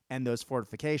side and those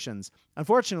fortifications.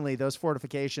 Unfortunately, those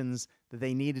fortifications that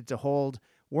they needed to hold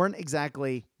weren't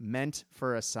exactly meant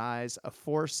for a size of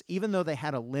force. Even though they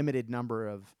had a limited number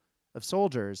of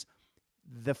soldiers,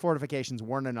 the fortifications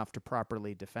weren't enough to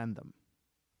properly defend them.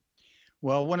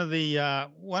 Well, one of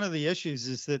the issues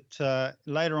is that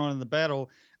later on in the battle,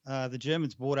 the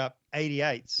Germans brought up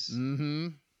 88s. Mm-hmm.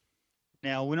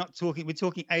 Now we're talking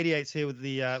 88s here with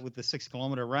the 6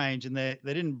 kilometer range, and they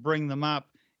didn't bring them up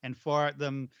and fire at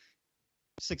them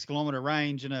 6 kilometer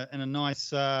range in a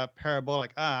nice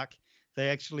parabolic arc. They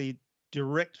actually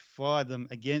direct fired them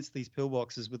against these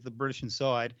pillboxes with the British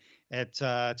inside at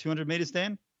 200 meters,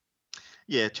 Dan?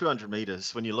 Yeah, 200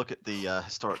 meters. When you look at the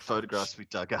historic photographs we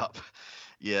dug up,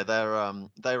 yeah, they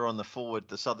were on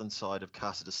the southern side of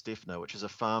Casa di Stefano, which is a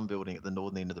farm building at the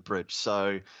northern end of the bridge.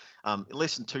 So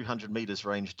less than 200 meters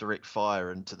range direct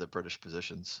fire into the British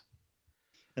positions.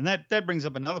 And that brings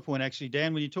up another point, actually,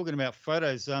 Dan. When you're talking about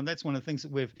photos, that's one of the things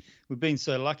that we've been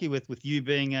so lucky with you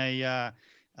being a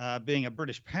being a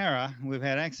British para, we've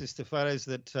had access to photos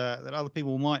that other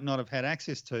people might not have had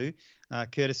access to,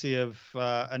 courtesy of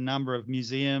a number of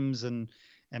museums and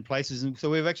places. And so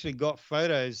we've actually got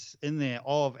photos in there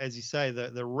of, as you say,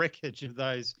 the wreckage of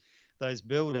those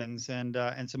buildings and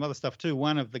some other stuff too.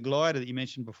 One of the glider that you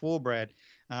mentioned before, Brad.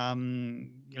 I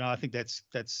think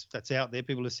that's out there.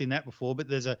 People have seen that before. But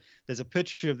there's a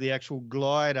picture of the actual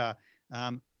glider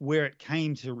where it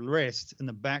came to rest in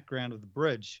the background of the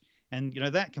bridge. And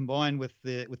that combined with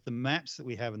the maps that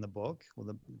we have in the book, or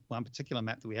the one particular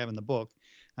map that we have in the book,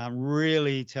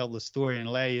 really tell the story and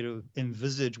allow you to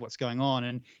envisage what's going on.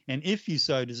 And if you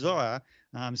so desire,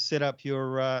 set up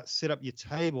your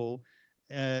table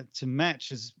to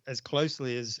match as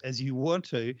closely as you want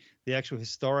to the actual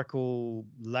historical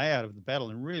layout of the battle,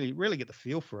 and really get the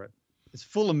feel for it. It's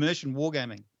full immersion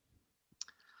wargaming.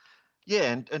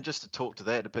 Yeah, and just to talk to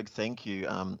that, a big thank you.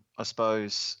 I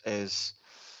suppose as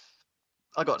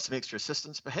I got some extra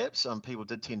assistance, perhaps. People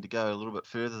did tend to go a little bit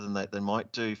further than they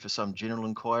might do for some general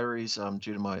inquiries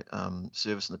due to my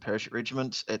service in the Parachute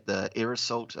Regiment at the Air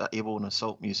Assault, Airborne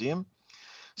Assault Museum.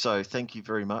 So thank you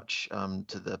very much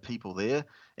to the people there.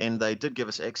 And they did give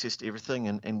us access to everything,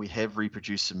 and we have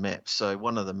reproduced some maps. So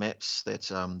one of the maps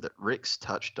that Rex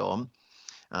touched on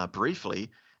briefly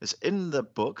is in the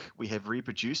book. We have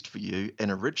reproduced for you an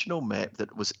original map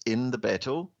that was in the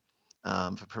battle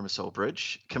for Primosol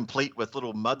Bridge, complete with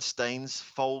little mud stains,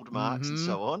 fold marks, and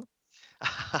so on.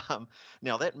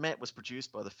 Now, that map was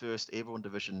produced by the 1st Airborne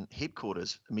Division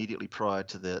headquarters immediately prior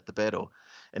to the battle.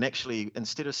 And actually,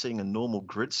 instead of seeing a normal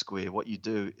grid square, what you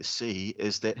do see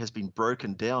is that has been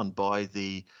broken down by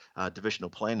the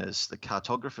divisional planners, the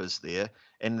cartographers there,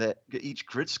 and that each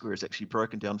grid square is actually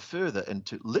broken down further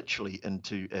into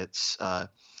its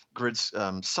grids,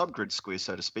 subgrid square,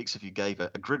 so to speak. So if you gave a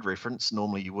grid reference,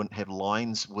 normally you wouldn't have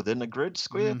lines within a grid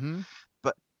square.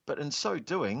 But in so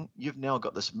doing, you've now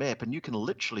got this map, and you can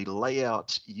literally lay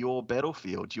out your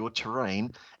battlefield, your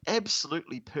terrain,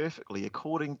 absolutely perfectly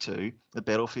according to the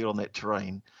battlefield on that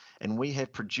terrain. And we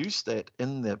have produced that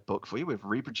in the book for you. We've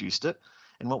reproduced it.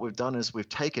 And what we've done is we've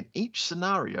taken each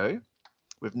scenario,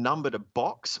 we've numbered a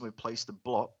box, and we've placed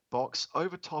the box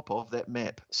over top of that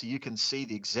map. So you can see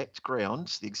the exact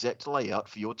grounds, the exact layout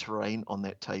for your terrain on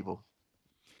that table.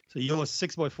 So your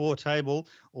 6x4 table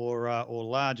or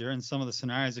larger, in some of the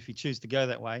scenarios, if you choose to go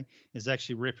that way, is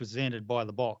actually represented by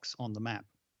the box on the map.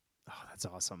 Oh, that's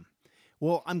awesome.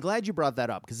 Well, I'm glad you brought that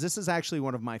up, because this is actually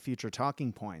one of my future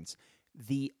talking points.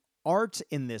 The art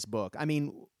in this book, I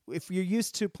mean, if you're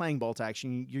used to playing bolt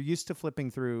action, you're used to flipping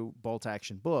through bolt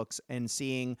action books and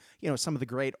seeing, some of the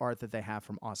great art that they have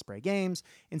from Osprey Games,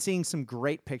 and seeing some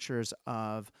great pictures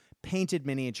of painted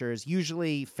miniatures,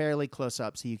 usually fairly close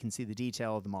up so you can see the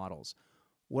detail of the models.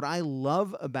 What I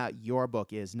love about your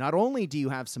book is not only do you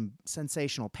have some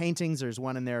sensational paintings, there's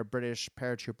one in there, British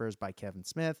Paratroopers by Ken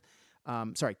Smith,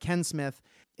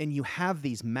 and you have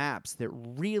these maps that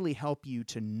really help you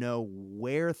to know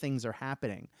where things are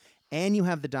happening. And you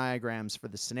have the diagrams for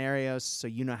the scenarios, so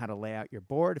you know how to lay out your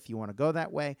board if you want to go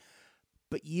that way.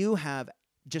 But you have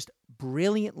just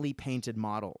brilliantly painted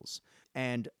models,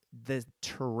 and the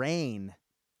terrain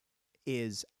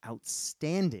is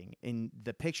outstanding in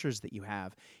the pictures that you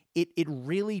have. It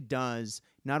really does.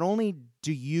 Not only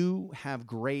do you have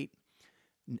great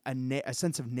a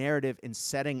sense of narrative in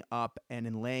setting up and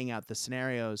in laying out the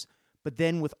scenarios, but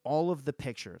then with all of the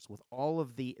pictures, with all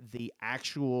of the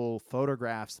actual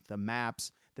photographs, the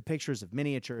maps, the pictures of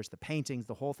miniatures, the paintings,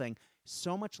 the whole thing,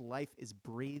 so much life is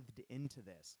breathed into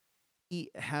this. We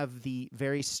have the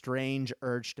very strange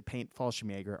urge to paint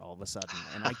Fallschirmjäger all of a sudden,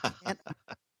 and I can't.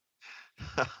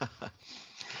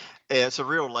 Yeah, it's a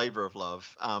real labor of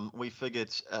love. We figured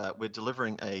we're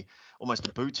delivering almost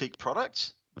a boutique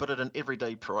product, but at an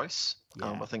everyday price.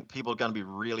 Yeah. I think people are going to be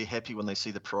really happy when they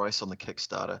see the price on the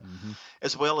Kickstarter,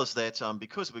 as well as that,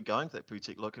 because we're going for that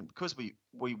boutique look, and because we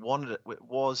wanted it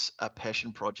was a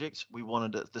passion project. We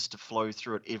wanted this to flow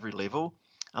through at every level,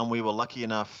 and we were lucky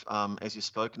enough, as you've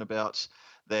spoken about,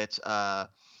 that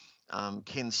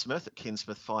Ken Smith at Ken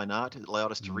Smith Fine Art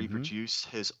allowed us to reproduce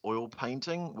his oil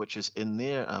painting, which is in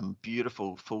there,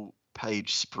 beautiful full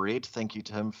page spread. Thank you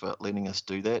to him for letting us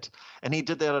do that. And he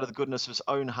did that out of the goodness of his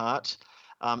own heart,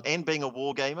 and being a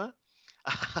war gamer,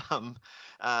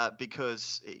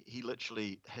 because he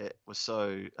literally was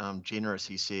so generous.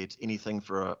 He said anything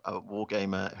for a war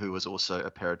gamer who was also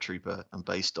a paratrooper, and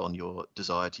based on your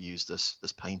desire to use this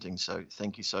painting. So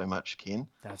thank you so much, Ken.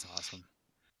 That's awesome.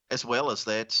 As well as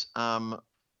that,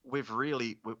 we've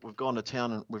gone to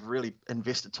town and we've really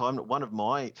invested time. One of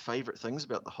my favorite things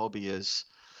about the hobby is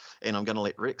and I'm going to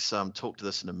let Rex talk to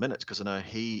this in a minute because I know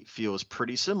he feels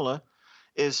pretty similar,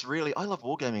 is really I love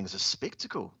wargaming as a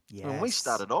spectacle. When we Yes.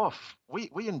 started off, we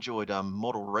enjoyed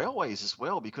model railways as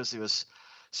well because there was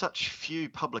such few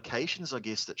publications, I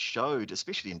guess, that showed,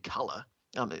 especially in colour.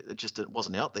 It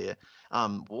wasn't out there.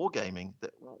 Wargaming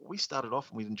that we started off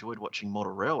and we enjoyed watching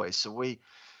model railways. So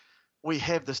we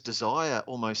have this desire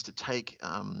almost to take,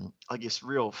 I guess,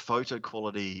 real photo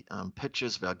quality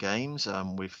pictures of our games.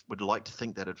 Would like to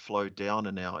think that it flowed down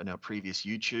in our previous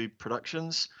YouTube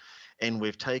productions, and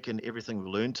we've taken everything we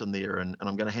learned in there. And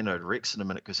I'm going to hand over to Rex in a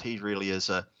minute because he really is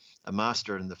a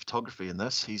master in the photography in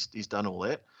this. He's done all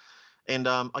that, and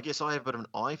I guess I have a bit of an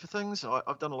eye for things.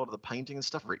 I've done a lot of the painting and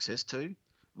stuff. Rex has too.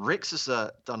 Rex has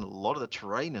done a lot of the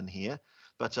terrain in here,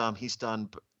 but he's done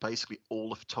basically all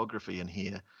the photography in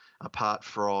here, apart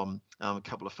from a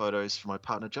couple of photos from my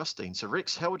partner Justine. So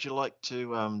Rex, how would you like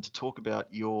to talk about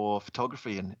your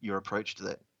photography and your approach to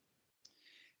that?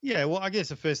 Yeah, well, I guess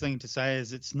the first thing to say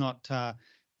is it's not,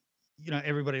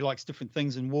 everybody likes different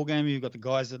things in wargaming. You've got the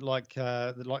guys that like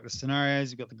the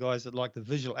scenarios. You've got the guys that like the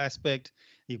visual aspect.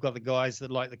 You've got the guys that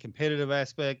like the competitive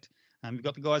aspect. You've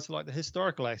got the guys that like the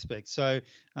historical aspect. So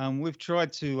we've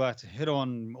tried to hit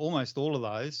on almost all of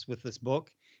those with this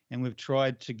book, and we've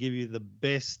tried to give you the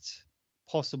best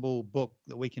possible book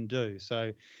that we can do.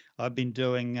 So I've been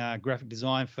doing graphic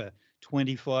design for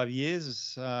 25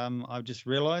 years. I've just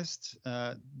realized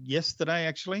yesterday,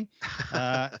 actually.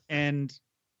 And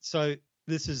so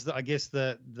this is, I guess,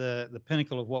 the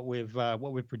pinnacle of what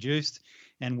we've produced,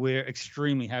 and we're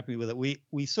extremely happy with it.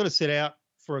 We sort of set out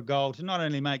for a goal to not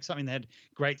only make something that had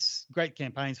great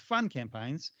campaigns, fun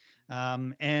campaigns,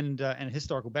 and a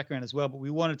historical background as well, but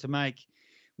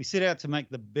we set out to make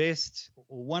the best,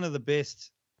 or one of the best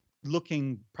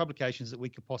looking publications that we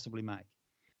could possibly make.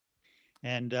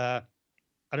 And I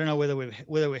don't know whether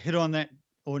we hit on that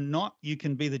or not. You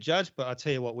can be the judge, but I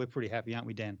tell you what, we're pretty happy, aren't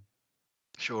we, Dan?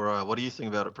 Sure. What do you think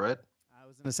about it, Brad? I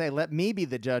was going to say, let me be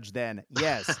the judge then.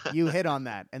 Yes, you hit on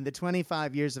that. And the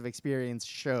 25 years of experience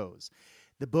shows.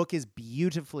 The book is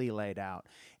beautifully laid out.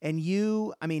 And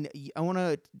I want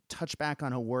to touch back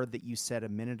on a word that you said a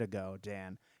minute ago,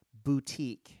 Dan.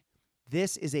 Boutique.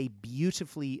 This is a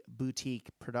beautifully boutique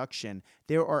production.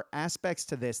 There are aspects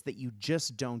to this that you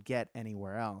just don't get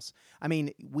anywhere else. I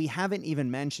mean, we haven't even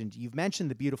mentioned, you've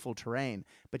mentioned the beautiful terrain,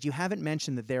 but you haven't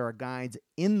mentioned that there are guides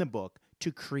in the book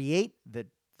to create the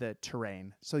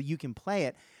terrain so you can play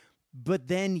it. But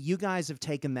then you guys have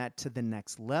taken that to the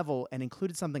next level and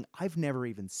included something I've never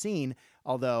even seen.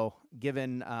 Although,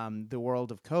 given the world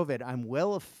of COVID, I'm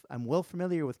well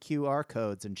familiar with QR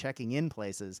codes and checking in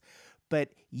places. But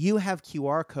you have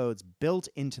QR codes built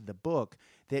into the book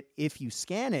that if you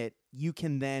scan it,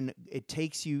 it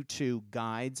takes you to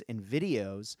guides and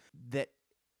videos that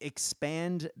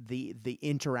expand the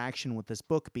interaction with this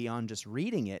book beyond just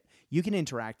reading it. You can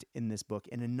interact in this book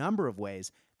in a number of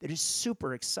ways that is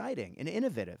super exciting and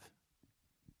innovative.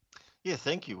 Yeah,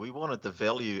 thank you. We wanted the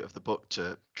value of the book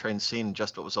to transcend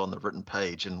just what was on the written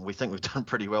page, and we think we've done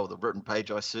pretty well with the written page.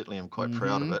 I certainly am quite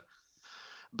proud of it.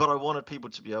 But I wanted people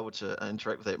to be able to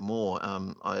interact with that more.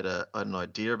 I had an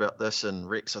idea about this, and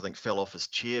Rex, I think, fell off his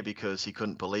chair because he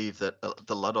couldn't believe that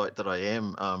the Luddite that I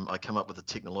am, I come up with a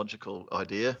technological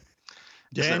idea.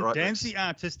 Dan, right, Dan's Rex? the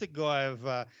artistic guy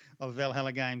of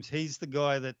Valhalla Games. He's the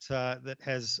guy that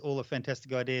has all the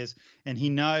fantastic ideas, and he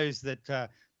knows that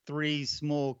 3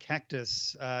 small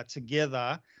cactus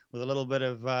together with a little bit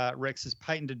of Rex's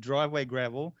patented driveway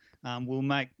gravel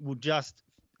will just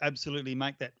absolutely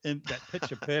make that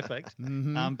picture perfect.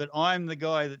 But I'm the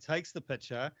guy that takes the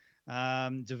picture,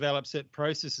 develops it,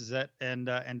 processes it,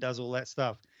 and does all that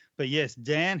stuff. But yes,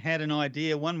 Dan had an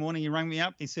idea. One morning he rang me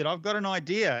up. He said, "I've got an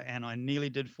idea," and I nearly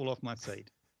did fall off my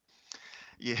seat.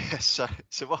 Yeah, so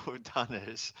what we've done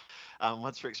is,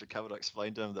 once Rex recovered, I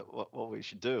explained to him that what we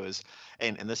should do is,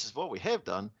 and this is what we have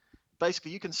done.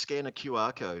 Basically, you can scan a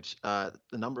QR code,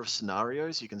 the number of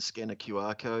scenarios, you can scan a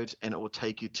QR code, and it will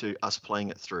take you to us playing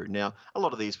it through. Now, a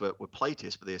lot of these were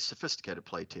playtests, but they're sophisticated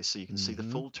playtests, so you can see the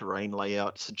full terrain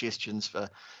layout, suggestions for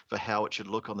how it should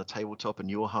look on the tabletop in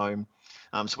your home.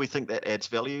 So we think that adds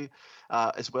value,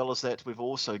 as well as that we've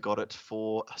also got it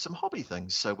for some hobby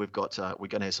things. So we've got we're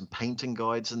going to have some painting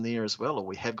guides in there as well, or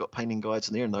we have got painting guides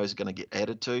in there, and those are going to get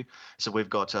added to. So we've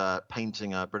got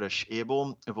painting British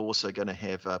Airborne. We're also going to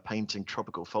have painting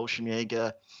Tropical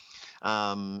Fallschirmjäger,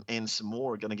 and some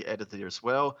more are going to get added there as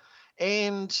well.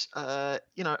 And, a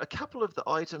couple of the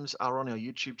items are on our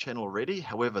YouTube channel already.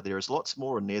 However, there is lots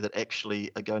more in there that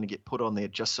actually are going to get put on there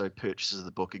just so purchasers of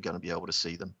the book are going to be able to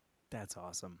see them. That's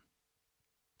awesome.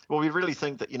 Well, we really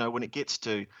think that, when it gets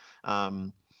to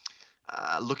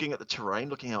looking at the terrain,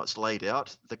 looking how it's laid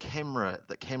out, the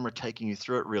camera taking you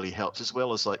through it really helps, as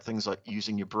well as like things like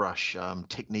using your brush,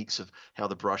 techniques of how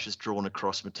the brush is drawn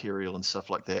across material and stuff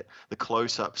like that. The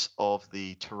close-ups of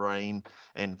the terrain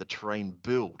and the terrain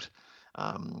build.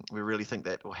 We really think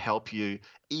that will help you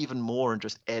even more and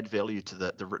just add value to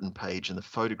the written page and the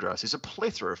photographs. There's a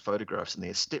plethora of photographs in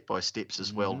there, step-by-steps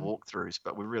as well, walkthroughs,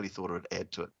 but we really thought it would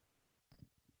add to it.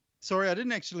 Sorry, I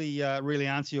didn't actually really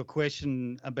answer your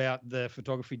question about the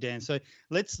photography, Dan. So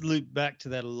let's loop back to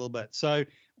that a little bit. So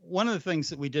one of the things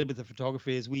that we did with the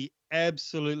photography is we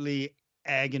absolutely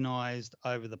agonized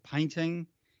over the painting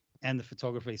and the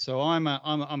photography. So I'm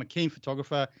a keen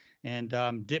photographer, and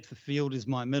depth of field is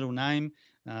my middle name.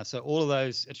 So all of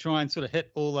those, I try and sort of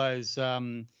hit all those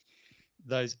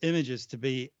images to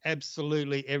be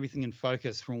absolutely everything in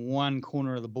focus from one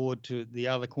corner of the board to the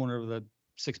other corner of the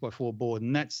 6x4 board,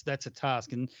 and that's a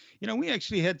task. And we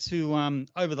actually had to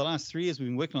over the last 3 years we've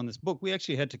been working on this book, we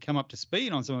actually had to come up to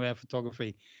speed on some of our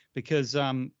photography, because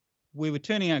we were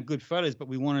turning out good photos, but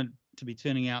we wanted to be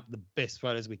turning out the best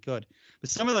photos we could.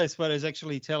 But some of those photos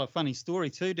actually tell a funny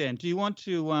story too, Dan. Do you want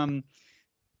to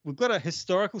we've got a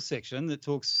historical section that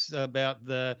talks about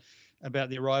the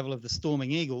arrival of the Storming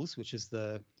Eagles, which is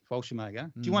the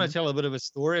Fallschirmjäger. Do you want to tell a bit of a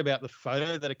story about the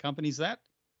photo that accompanies that?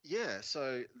 Yeah,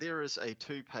 so there is a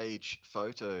 2-page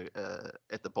photo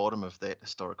at the bottom of that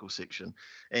historical section.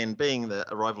 And being the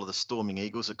arrival of the Storming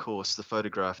Eagles, of course, the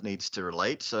photograph needs to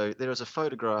relate. So there is a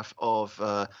photograph of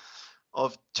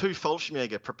 2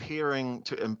 Fallschirmjäger preparing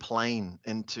to emplane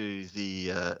into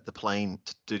the plane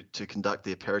to conduct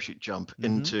their parachute jump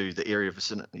into the area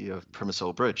vicinity of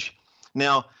Primosol Bridge.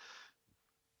 Now,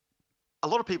 a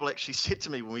lot of people actually said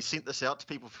to me when we sent this out to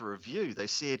people for review, they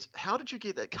said, how did you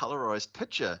get that colorized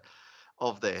picture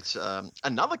of that?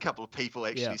 Another couple of people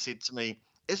actually said to me,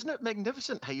 isn't it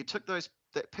magnificent how you took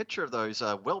that picture of those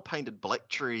well-painted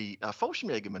Blacktree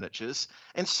Fallschirmjäger miniatures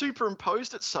and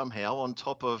superimposed it somehow on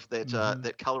top of that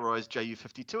that colorized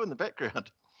Ju-52 in the background?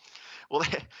 Well,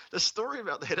 the story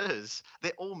about that is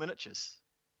they're all miniatures.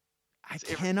 I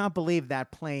cannot believe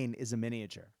that plane is a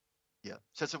miniature. Yeah,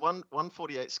 so it's a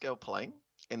 1/48 scale plane,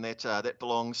 and that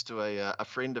belongs to a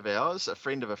friend of ours, a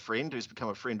friend of a friend who's become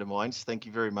a friend of mine. So thank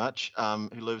you very much.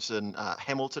 Who lives in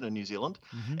Hamilton in New Zealand,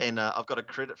 and I've got a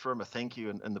credit for him, a thank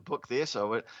you in the book there.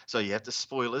 So you have to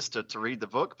spoilers to read the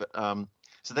book, but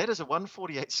so that is a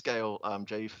 1/48 scale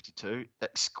Ju-52,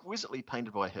 exquisitely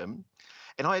painted by him.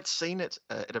 And I had seen it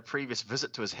at a previous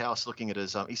visit to his house, looking at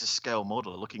his he's a scale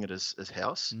modeler, looking at his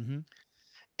house.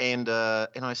 And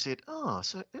I said,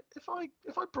 so if I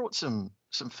brought some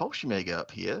Fallschirmjäger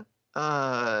up here,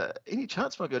 any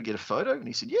chance I might be able to get a photo? And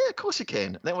he said, yeah, of course you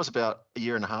can. And that was about a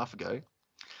year and a half ago.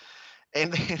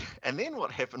 And then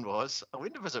what happened was I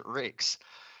went to visit Rex,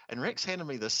 and Rex handed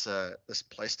me this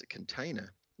plastic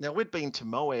container. Now, we'd been to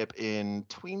Moab in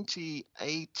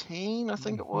 2018, I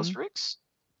think it was, Rex.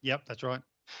 Yep, that's right.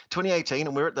 2018,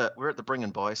 and we're at the bring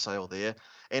and buy sale there,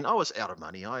 and I was out of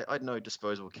money. I had no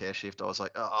disposable cash left. I was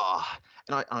like,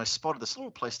 and I spotted this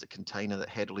little plastic container that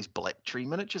had all these Blacktree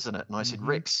miniatures in it, and I said,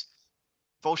 Rex,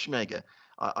 Fallschirmjäger,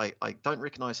 I don't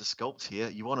recognize the sculpts here.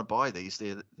 You want to buy these?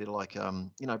 They're like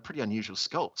pretty unusual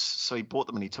sculpts. So he bought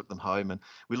them and he took them home, and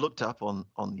we looked up on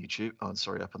YouTube.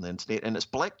 Up on the internet, and it's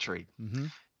Blacktree.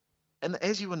 And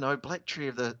as you will know, Blacktree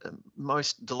have the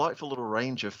most delightful little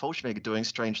range of Fallschirmjäger doing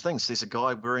strange things. There's a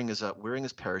guy wearing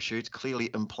his parachute, clearly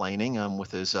emplaning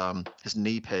with his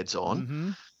knee pads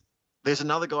on. There's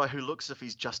another guy who looks as if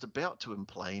he's just about to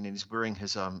emplane, and he's wearing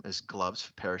his gloves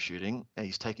for parachuting, and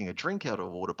he's taking a drink out of a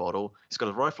water bottle. He's got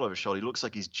a rifle over his shoulder. He looks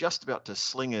like he's just about to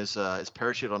sling his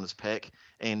parachute on his pack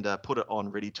and put it on,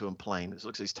 ready to emplane. It looks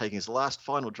like he's taking his last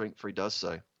final drink before he does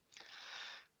so.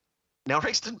 Now,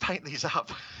 Rex didn't paint these up,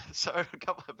 so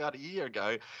about a year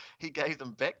ago, he gave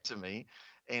them back to me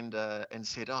and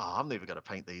said, I'm never going to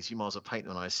paint these. You might as well paint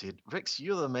them. And I said, Rex,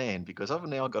 you're the man, because I've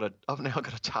now got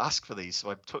a task for these.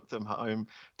 So I took them home,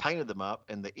 painted them up,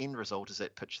 and the end result is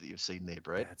that picture that you've seen there,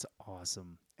 Brad. That's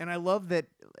awesome. And I love that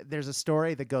there's a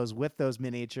story that goes with those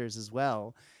miniatures as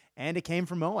well, and it came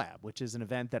from Moab, which is an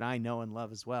event that I know and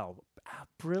love as well.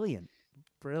 Brilliant.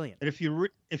 And if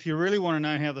you really want to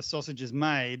know how the sausage is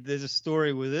made, there's a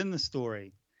story within the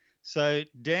story. So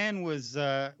Dan was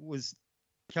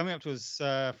coming up to his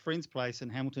friend's place in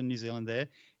Hamilton, New Zealand there,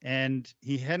 and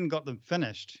he hadn't got them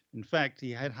finished. In fact,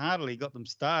 he had hardly got them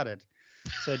started.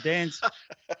 So Dan's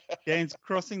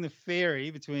crossing the ferry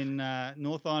between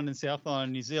North Island and South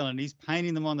Island, New Zealand. He's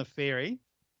painting them on the ferry,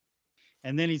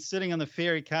 and then he's sitting on the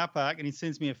ferry car park, and he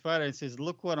sends me a photo and says,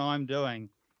 "Look what I'm doing."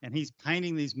 And he's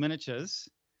painting these miniatures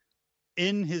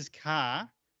in his car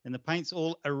and the paint's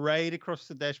all arrayed across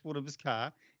the dashboard of his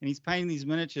car, and he's painting these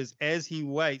miniatures as he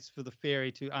waits for the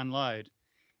ferry to unload.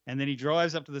 And then he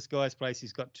drives up to this guy's place.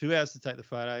 He's got 2 hours to take the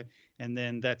photo, and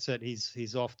then that's it.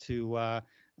 He's off to a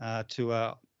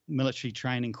military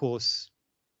training course,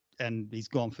 and he's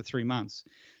gone for 3 months.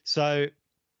 So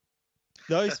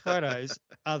those photos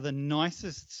are the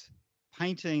nicest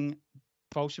painting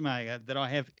Fallschirmjäger that I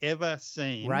have ever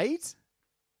seen. Right?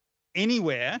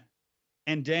 Anywhere.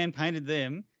 And Dan painted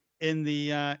them in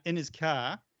his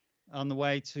car on the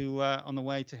way to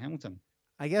Hamilton.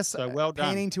 I guess so well done.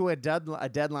 Painting to a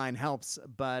deadline helps,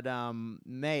 but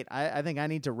mate, I think I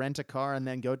need to rent a car and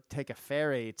then go take a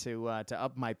ferry to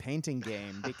up my painting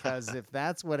game, because if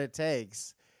that's what it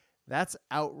takes, that's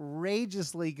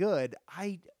outrageously good.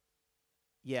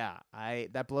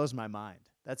 That blows my mind.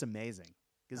 That's amazing,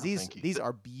 because these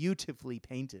are beautifully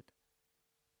painted.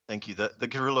 Thank you. The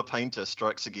guerrilla painter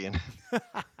strikes again.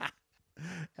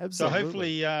 Absolutely. So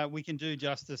hopefully we can do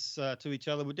justice to each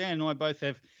other. Well, Dan and I both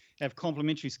have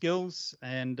complementary skills,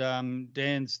 and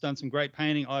Dan's done some great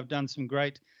painting. I've done some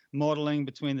great modeling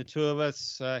between the two of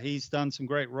us. He's done some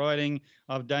great writing.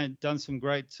 I've done some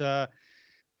great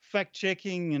fact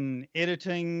checking and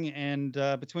editing, and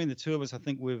between the two of us, I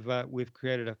think we've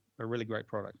created a really great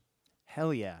product.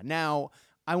 Hell yeah. Now,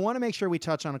 I want to make sure we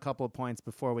touch on a couple of points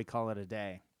before we call it a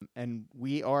day. And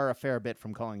we are a fair bit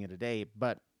from calling it a day,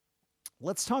 but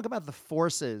let's talk about the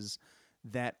forces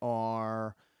that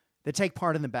take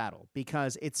part in the battle,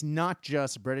 because it's not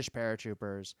just British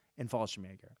paratroopers and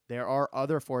Fallschirmjäger. There are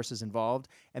other forces involved,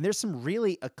 and there's some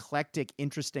really eclectic,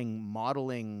 interesting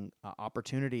modeling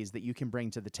opportunities that you can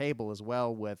bring to the table as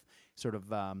well, with sort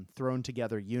of thrown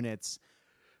together units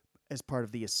as part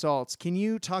of the assaults. Can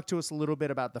you talk to us a little bit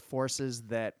about the forces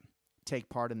that take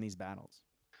part in these battles?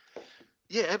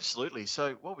 Yeah, absolutely.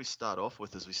 So what we start off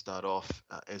with is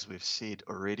as we've said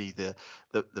already, the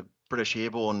British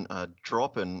Airborne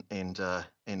drop and the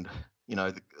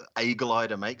A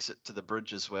glider makes it to the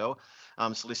bridge as well.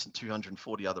 So less than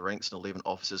 240 other ranks and 11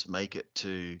 officers make it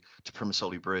to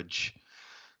Primosoli Bridge.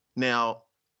 Now,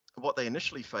 what they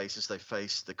initially face is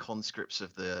the conscripts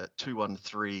of the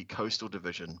 213 Coastal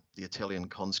Division, the Italian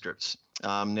conscripts.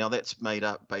 Now that's made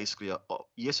up basically of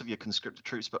your conscripted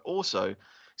troops, but also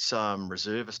some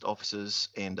reservist officers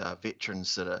and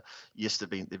veterans that are,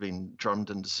 they've been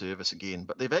drummed into service again,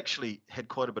 but they've actually had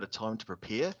quite a bit of time to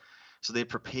prepare. So they've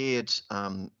prepared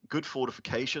good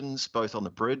fortifications, both on the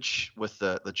bridge with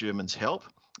the Germans' help.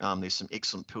 There's some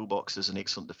excellent pillboxes and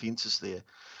excellent defences there.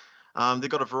 They've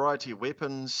got a variety of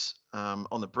weapons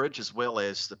on the bridge, as well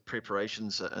as the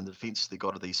preparations and the defences they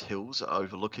got of these hills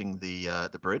overlooking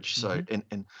the bridge. So,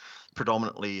 and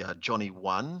predominantly Johnny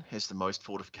 1 has the most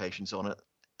fortifications on it,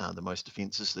 the most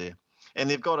defences there. And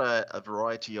they've got a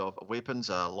variety of weapons,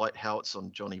 light howitz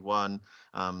on Johnny 1,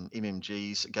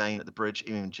 MMGs, again at the bridge,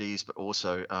 MMGs, but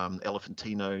also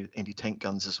Elefantino anti-tank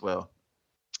guns as well.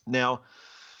 Now,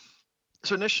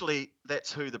 so initially,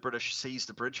 that's who the British seized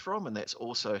the bridge from, and that's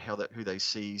also who they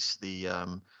seized the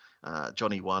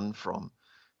Johnny 1 from,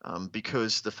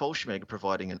 because the Fallschirmjäger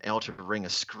providing an outer ring, a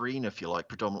screen, if you like,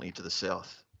 predominantly to the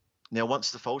south. Now,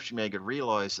 once the Fallschirmjäger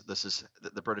realised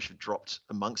that the British had dropped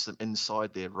amongst them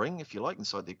inside their ring, if you like,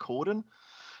 inside their cordon,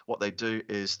 what they do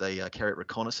is they carry out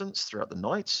reconnaissance throughout the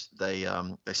night. They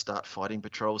start fighting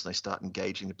patrols, and they start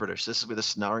engaging the British. This is where the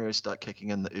scenarios start kicking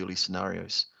in, the early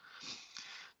scenarios.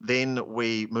 Then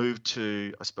we move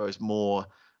to, I suppose, more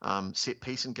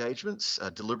set-piece engagements,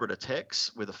 deliberate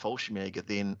attacks, where the Fallschirmjäger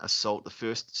then assault the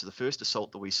first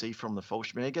assault that we see from the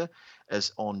Fallschirmjäger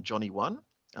is on Johnny 1,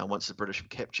 once the British have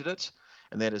captured it,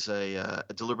 and that is a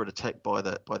deliberate attack by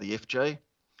the FJ,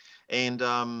 and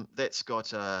that's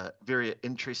got very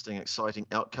interesting, exciting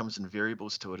outcomes and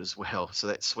variables to it as well. So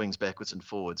that swings backwards and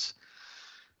forwards.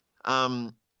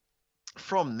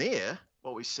 From there,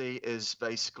 what we see is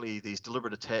basically these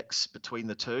deliberate attacks between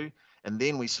the two, and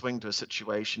then we swing to a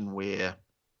situation where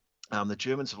the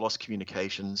Germans have lost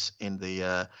communications, and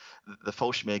the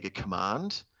Fallschirmjäger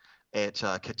command at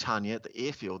Catania, at the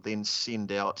airfield, then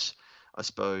send out, I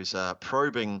suppose,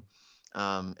 probing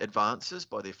advances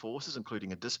by their forces,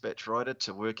 including a dispatch rider,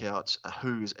 to work out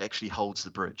who actually holds the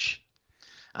bridge.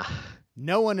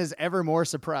 No one is ever more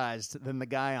surprised than the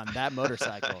guy on that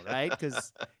motorcycle, right?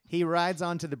 Because he rides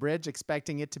onto the bridge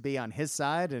expecting it to be on his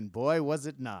side, and boy, was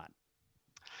it not.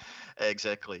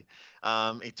 Exactly.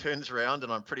 He turns around,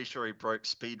 and I'm pretty sure he broke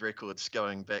speed records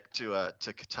going back to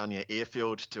Catania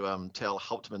Airfield to tell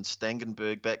Hauptmann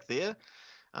Stangenberg back there,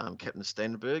 Captain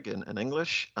Stangenberg in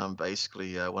English,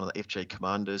 basically one of the FJ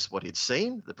commanders, what he'd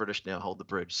seen. The British now hold the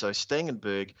bridge. So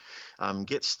Stangenberg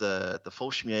gets the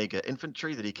Fallschirmjäger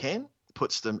infantry that he can,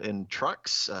 puts them in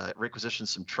trucks,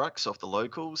 requisitions some trucks off the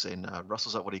locals, and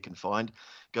rustles up what he can find,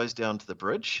 goes down to the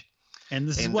bridge. And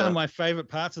this is one of my favorite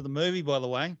parts of the movie, by the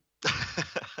way.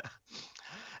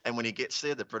 And when he gets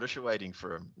there, the British are waiting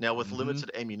for him. Now, with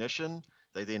limited ammunition,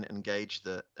 they then engage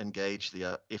the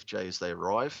FJ as they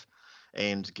arrive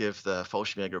and give the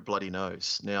Fallschirmjäger a bloody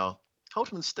nose. Now,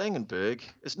 Hauptmann Stangenberg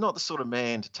is not the sort of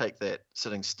man to take that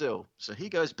sitting still. So he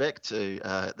goes back to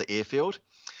the airfield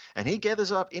and he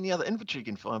gathers up any other infantry he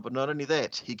can find. But not only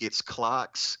that, he gets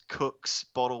clerks, cooks,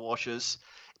 bottle washers,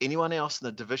 anyone else in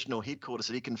the divisional headquarters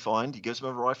that he can find. He gives them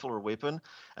a rifle or a weapon,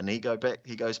 and he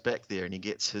goes back there and he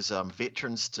gets his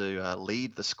veterans to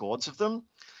lead the squads of them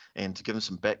and to give them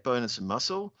some backbone and some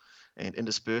muscle, and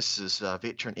intersperses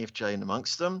veteran FJ in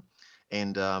amongst them.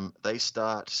 And they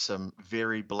start some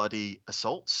very bloody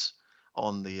assaults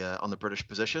on the British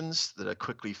positions that are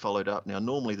quickly followed up. Now,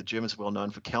 normally the Germans are well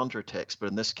known for counterattacks, but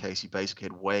in this case, he basically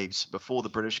had waves before the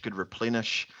British could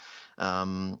replenish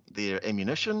their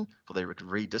ammunition, before they could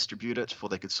redistribute it, before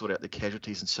they could sort out the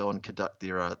casualties and so on, conduct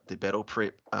their battle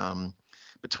prep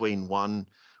between one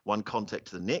contact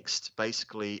to the next.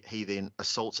 Basically, he then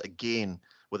assaults again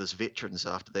with his veterans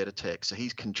after that attack. So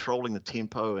he's controlling the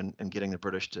tempo and getting the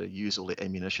British to use all their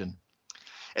ammunition.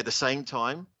 At the same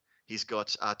time, he's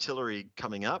got artillery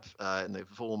coming up in the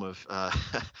form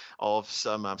of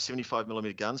some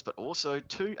 75mm guns, but also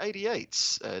two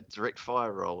 88s, direct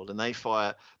fire rolled, and they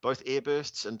fire both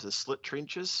airbursts into slit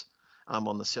trenches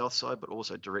on the south side, but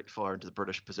also direct fire into the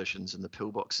British positions and the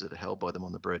pillboxes that are held by them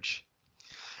on the bridge.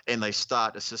 And they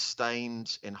start a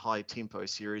sustained and high-tempo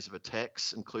series of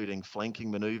attacks, including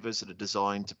flanking maneuvers that are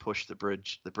designed to push the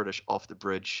British off the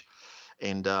bridge,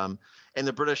 and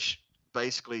the British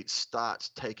basically start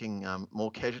taking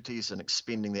more casualties and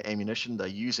expending their ammunition. They're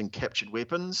using captured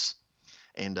weapons,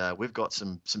 and we've got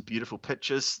some beautiful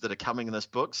pictures that are coming in this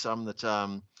book. Some that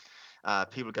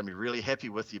people are going to be really happy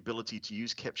with the ability to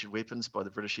use captured weapons by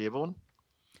the British Airborne.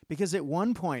 Because at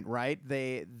one point, right,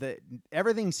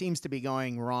 everything seems to be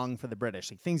going wrong for the British.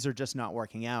 Like, things are just not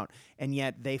working out, and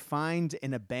yet they find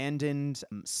an abandoned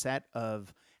set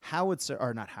of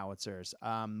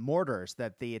mortars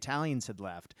that the Italians had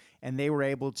left, and they were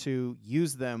able to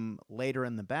use them later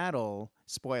in the battle,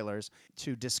 spoilers,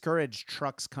 to discourage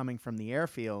trucks coming from the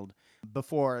airfield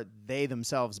before they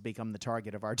themselves become the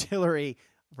target of artillery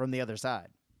from the other side.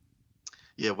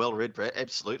 Yeah, well read, Brad.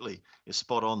 Absolutely. You're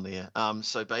spot on there.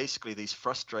 So basically, these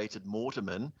frustrated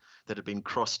mortarmen that had been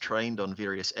cross-trained on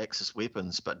various Axis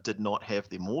weapons but did not have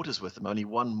their mortars with them, only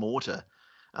one mortar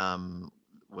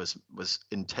was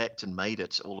intact and made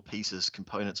it, all the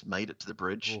components made it to the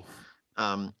bridge.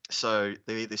 So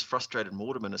there's frustrated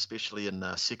mortarmen, especially in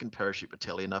 2nd Parachute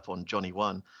Battalion up on Johnny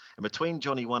 1. And between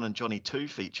Johnny 1 and Johnny 2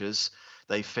 features,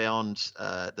 they found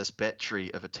this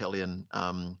battery of Italian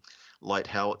light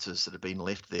howitzers that had been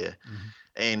left there.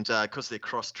 And because they're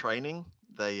cross-training,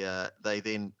 they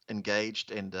then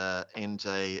engaged and a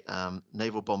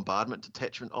naval bombardment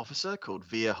detachment officer called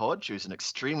Vere Hodge, who's an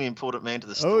extremely important man to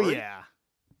the story. Oh, yeah.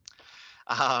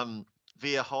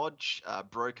 Vere Hodge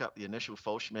broke up the initial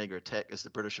Fallschirmjäger attack as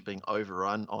the British were being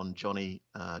overrun on Johnny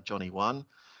 1.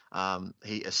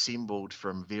 He assembled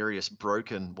from various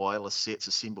broken wireless sets,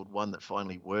 assembled one that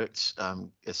finally worked,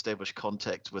 established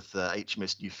contact with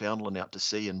HMS Newfoundland out to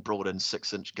sea, and brought in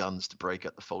 6-inch guns to break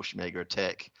up the Fallschirmjäger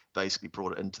attack, basically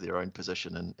brought it into their own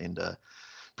position and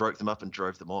broke them up and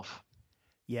drove them off.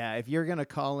 Yeah, if you're going to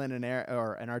call in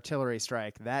an artillery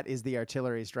strike, that is the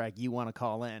artillery strike you want to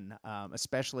call in,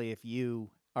 especially if you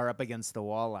are up against the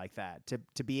wall like that.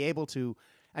 To be able to,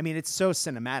 I mean, it's so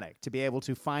cinematic to be able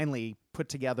to finally put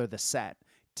together the set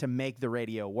to make the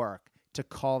radio work, to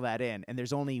call that in. And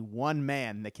there's only one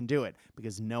man that can do it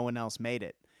because no one else made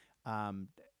it.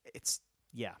 It's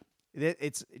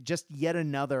just yet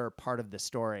another part of the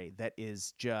story that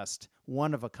is just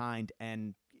one of a kind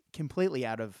and completely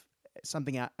out of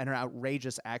an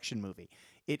outrageous action movie.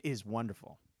 It is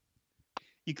wonderful.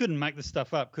 You couldn't make this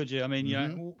stuff up, could you? I mean, you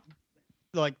know,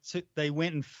 like they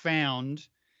went and found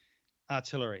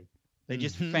artillery. They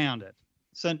just found it.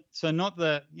 So not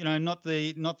the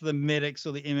medics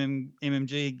or the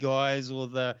MMG guys or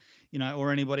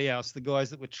or anybody else. The guys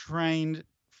that were trained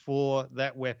for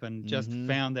that weapon just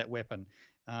found that weapon.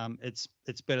 It's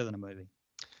better than a movie.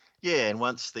 Yeah, and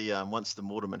once the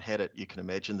mortarmen had it, you can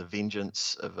imagine the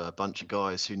vengeance of a bunch of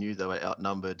guys who knew they were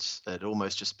outnumbered, had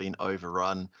almost just been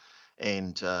overrun,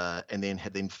 and then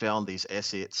had found these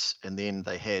assets, and then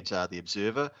they had the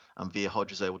observer. Vere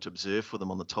Hodge was able to observe for them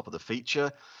on the top of the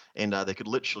feature, and they could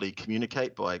literally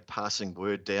communicate by passing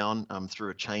word down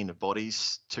through a chain of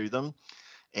bodies to them.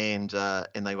 and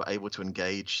they were able to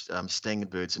engage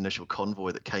Stangenberg's initial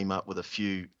convoy that came up with a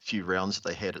few rounds that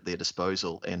they had at their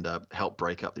disposal and help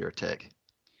break up their attack.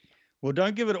 Well,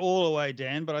 don't give it all away,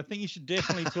 Dan, but I think you should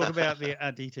definitely talk about the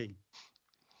Arditi.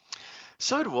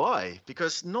 So do I,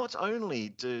 because not only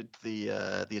did the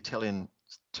Italian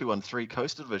 213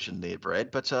 Coastal Division there, Brad,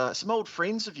 but some old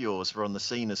friends of yours were on the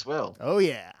scene as well. Oh,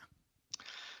 yeah.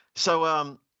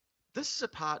 So this is a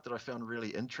part that I found really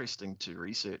interesting to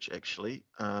research, actually.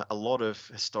 A lot of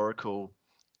historical,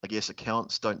 I guess,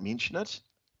 accounts don't mention it.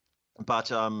 But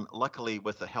luckily,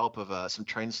 with the help of some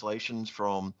translations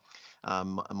from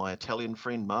my Italian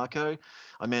friend Marco,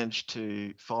 I managed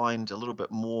to find a little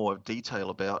bit more detail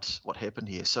about what happened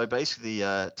here. So basically,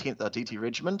 the 10th Arditi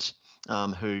Regiment,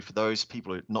 who, for those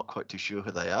people who are not quite too sure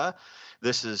who they are,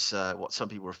 this is what some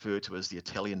people refer to as the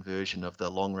Italian version of the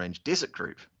Long Range Desert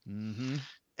Group. Mm-hmm.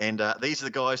 And these are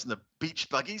the guys in the beach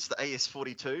buggies, the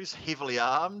AS-42s, heavily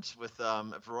armed with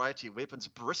a variety of weapons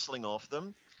bristling off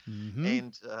them. Mm-hmm.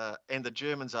 And the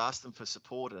Germans asked them for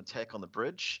support and attack on the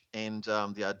bridge, and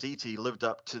the Arditi lived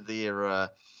up to their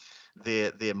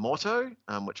motto,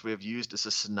 which we have used as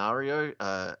a scenario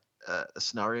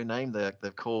name.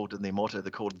 They've called in their motto.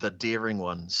 They're called the Daring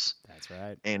Ones. That's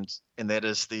right. And that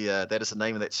is the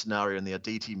name of that scenario. And the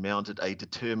Arditi mounted a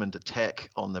determined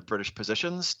attack on the British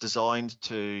positions, designed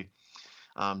to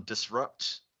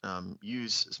disrupt,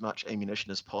 use as much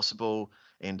ammunition as possible,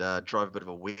 and drive a bit of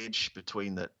a wedge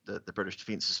between the British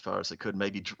defence as far as they could.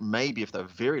 Maybe if they were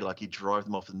very lucky, drive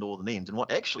them off the northern end. And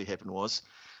what actually happened was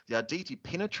the Arditi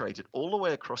penetrated all the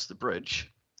way across the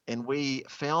bridge, and we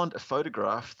found a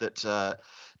photograph that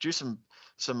drew some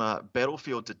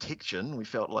battlefield detection. We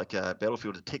felt like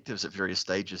battlefield detectives at various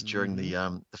stages during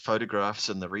the photographs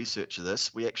and the research of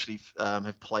this. We actually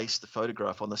have placed the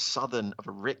photograph on a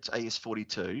wrecked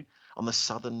AS-42 on the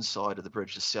southern side of the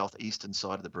bridge, the southeastern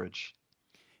side of the bridge.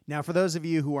 Now, for those of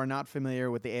you who are not familiar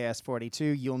with the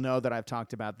AS-42, you'll know that I've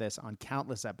talked about this on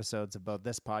countless episodes of both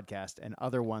this podcast and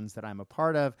other ones that I'm a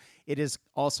part of. It is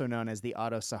also known as the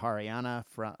Auto Sahariana,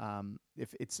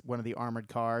 if it's one of the armored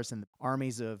cars in the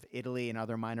armies of Italy and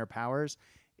other minor powers.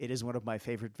 It is one of my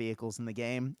favorite vehicles in the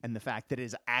game, and the fact that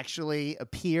it actually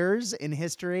appears in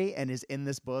history and is in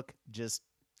this book just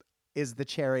is the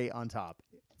cherry on top.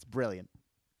 It's brilliant.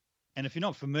 And if you're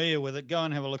not familiar with it, go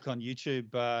and have a look on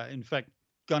YouTube. In fact,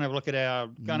 go and have a look at our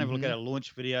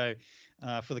launch video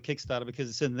for the Kickstarter, because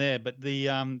it's in there. But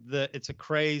it's a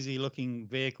crazy looking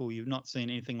vehicle. You've not seen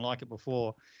anything like it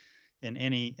before in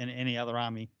any other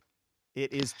army.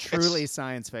 It is truly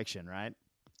science fiction, right?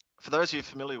 For those of you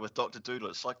familiar with Dr. Doodle,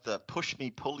 it's like the push me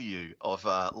pull you of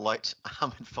light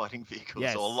armored fighting vehicles,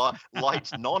 yes. or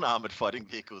light non-armored fighting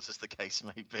vehicles, as the case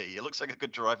may be. It looks like it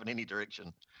could drive in any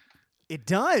direction. It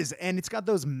does, and it's got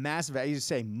those massive, as you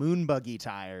say, moon buggy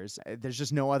tires. There's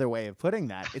just no other way of putting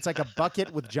that. It's like a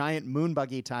bucket with giant moon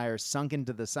buggy tires sunk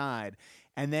into the side.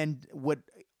 And then what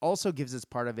also gives us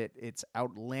part of its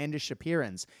outlandish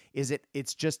appearance is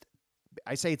it's just,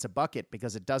 I say it's a bucket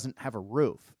because it doesn't have a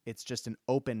roof. It's just an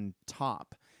open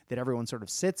top that everyone sort of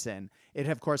sits in. It,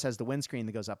 of course, has the windscreen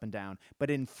that goes up and down. But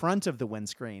in front of the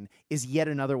windscreen is yet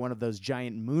another one of those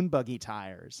giant moon buggy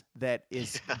tires that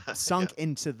is sunk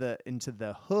into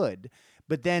the hood.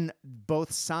 But then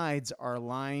both sides are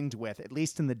lined with, at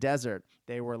least in the desert,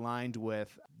 they were lined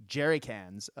with jerry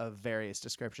cans of various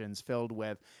descriptions filled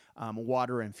with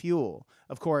water and fuel.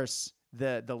 Of course,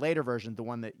 the later version, the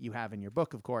one that you have in your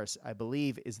book, of course, I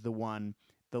believe is the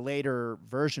later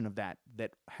version of that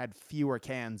had fewer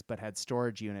cans but had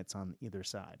storage units on either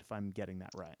side, if I'm getting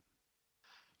that right.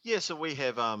 Yeah, so we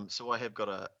have I have got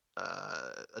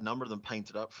a number of them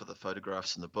painted up for the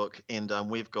photographs in the book, and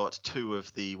we've got two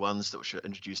of the ones that were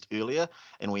introduced earlier,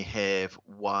 and we have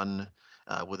one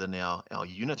within our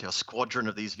unit, our squadron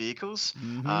of these vehicles,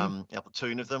 our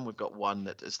platoon of them. We've got one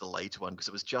that is the later one because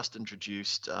it was just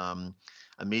introduced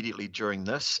immediately during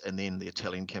this, and then the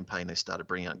Italian campaign, they started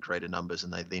bringing out greater numbers,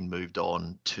 and they then moved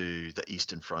on to the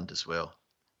Eastern Front as well.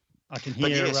 I can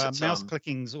hear mouse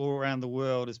clickings all around the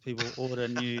world as people order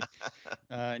new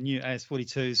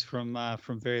AS-42s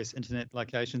from various internet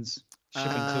locations,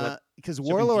 shipping to it. Because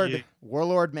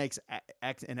Warlord makes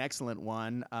an excellent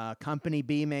one. Company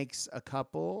B makes a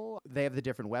couple. They have the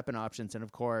different weapon options, and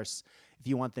of course, if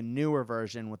you want the newer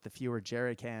version with the fewer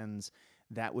jerry cans,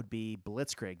 that would be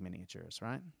Blitzkrieg miniatures,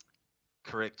 right?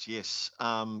 Correct, yes.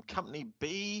 Company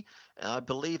B, I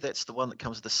believe that's the one that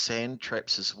comes with the sand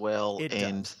traps as well,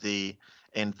 and the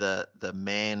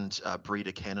manned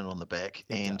breeder cannon on the back,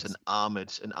 and an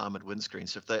armored windscreen.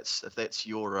 So if that's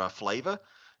your flavor,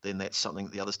 then that's something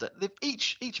that the others don't.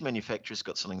 Each manufacturer's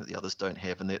got something that the others don't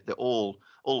have, and they're all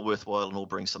worthwhile and all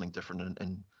bring something different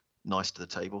and nice to the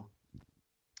table.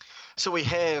 So we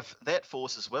have that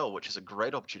force as well, which is a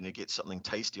great opportunity to get something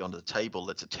tasty onto the table.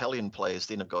 That's Italian players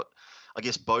then have got, I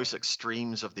guess, both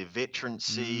extremes of their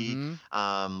veterancy. We've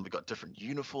got different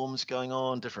uniforms going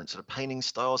on, different sort of painting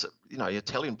styles. You know,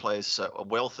 Italian players, so a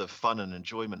wealth of fun and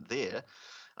enjoyment there.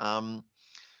 And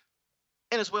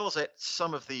as well as that,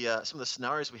 some of the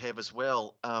scenarios we have as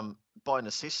well, by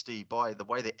necessity, by the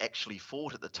way they actually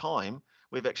fought at the time,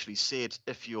 we've actually said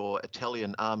if your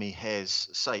Italian army has,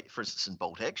 say, for instance, in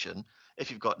bolt action, if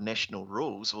you've got national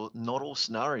rules, well, not all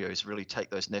scenarios really take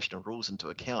those national rules into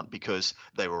account because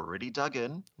they were already dug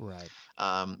in. Right.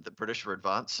 The British were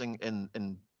advancing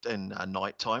in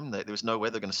nighttime. There was no way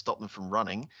they're going to stop them from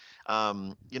running.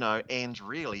 And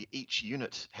really each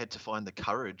unit had to find the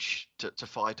courage to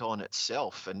fight on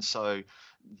itself. And so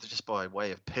just by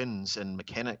way of pins and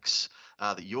mechanics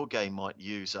that your game might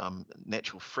use,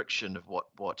 natural friction of what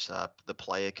the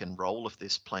player can roll if they're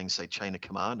playing, say, chain of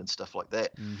command and stuff like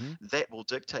that, that will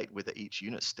dictate whether each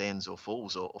unit stands or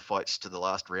falls or fights to the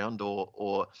last round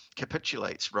or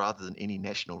capitulates rather than any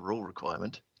national rule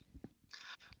requirement.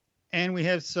 And we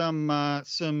have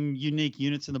some unique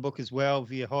units in the book as well.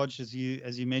 Via Hodge, as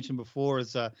you mentioned before,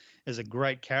 is a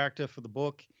great character for the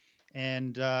book,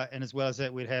 and as well as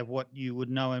that, we'd have what you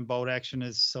would know in bolt action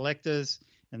as selectors,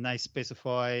 and they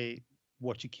specify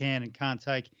what you can and can't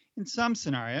take in some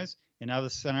scenarios. In other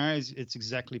scenarios, it's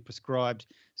exactly prescribed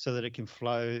so that it can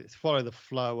follow the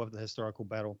flow of the historical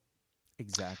battle.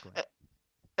 Exactly.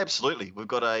 Absolutely, we've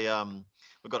got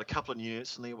a couple of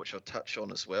units in there which I'll touch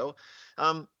on as well.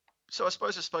 So I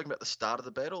suppose I've spoken about the start of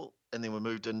the battle, and then we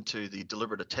moved into the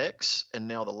deliberate attacks, and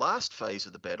now the last phase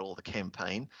of the battle, the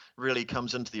campaign, really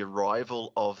comes into the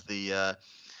arrival of the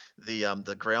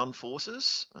ground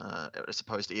forces, as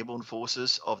opposed to airborne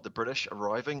forces of the British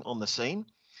arriving on the scene.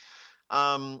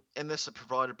 And this is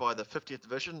provided by the 50th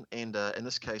Division and, in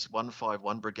this case,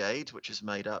 151 Brigade, which is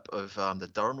made up of the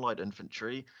Durham Light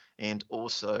Infantry and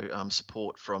also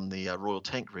support from the Royal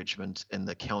Tank Regiment in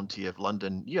the County of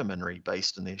London Yeomanry,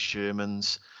 based in their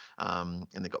Shermans, and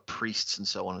they've got priests and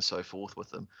so on and so forth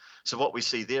with them. So what we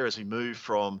see there is we move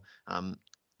from,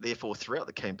 therefore, throughout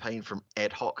the campaign, from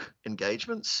ad hoc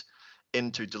engagements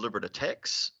into deliberate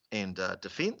attacks and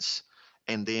defence,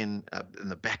 and then in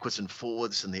the backwards and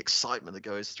forwards and the excitement that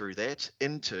goes through that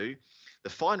into the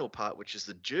final part, which is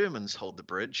the Germans hold the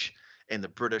bridge and the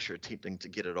British are attempting to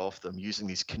get it off them using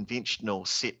these conventional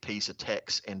set-piece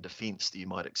attacks and defence that you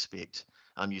might expect.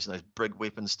 Using those big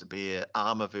weapons to bear,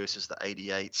 armour versus the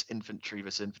 88s, infantry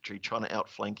versus infantry, trying to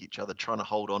outflank each other, trying to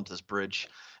hold on to this bridge,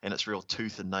 and it's real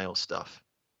tooth and nail stuff.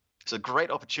 It's a great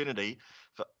opportunity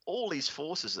for all these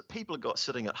forces that people have got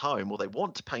sitting at home or they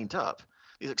want to paint up,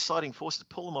 these exciting forces, to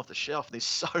pull them off the shelf. There's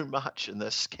so much in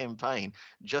this campaign,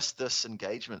 just this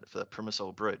engagement for the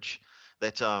Primosol Bridge,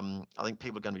 that I think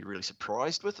people are going to be really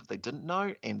surprised with if they didn't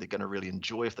know, and they're going to really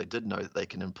enjoy if they did know that they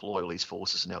can employ all these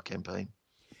forces in our campaign.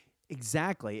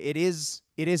 Exactly. It is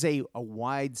a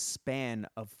wide span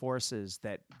of forces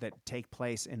that take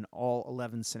place in all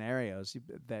 11 scenarios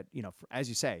that, as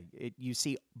you say, you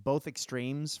see both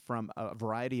extremes from a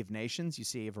variety of nations. You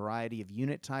see a variety of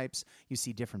unit types. You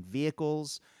see different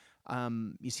vehicles.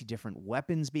 You see different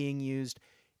weapons being used.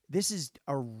 This is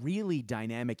a really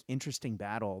dynamic, interesting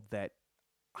battle that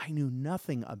I knew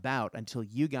nothing about until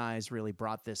you guys really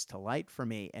brought this to light for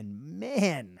me. And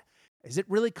man, has it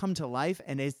really come to life?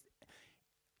 And is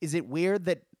it weird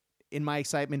that in my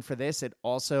excitement for this, it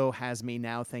also has me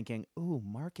now thinking, ooh,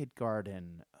 Market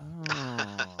Garden.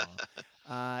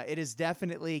 Oh. It is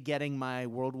definitely getting my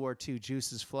World War II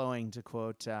juices flowing, to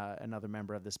quote another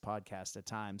member of this podcast at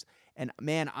times. And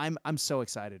man, I'm so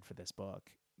excited for this book.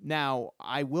 Now,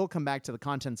 I will come back to the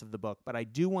contents of the book, but I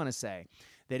do want to say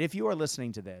that if you are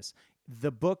listening to this,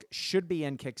 the book should be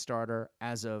in Kickstarter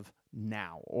as of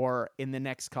now or in the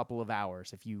next couple of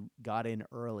hours if you got in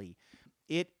early.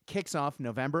 It kicks off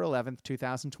November 11th,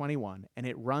 2021, and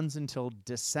it runs until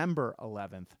December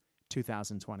 11th,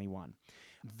 2021.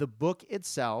 The book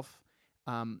itself,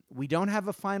 we don't have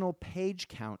a final page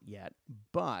count yet,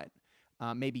 but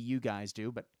maybe you guys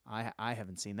do, but I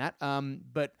haven't seen that.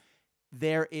 But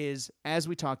there is, as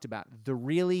we talked about, the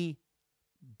really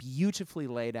beautifully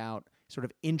laid out sort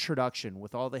of introduction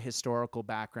with all the historical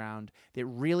background that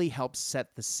really helps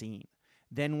set the scene.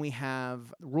 Then we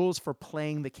have rules for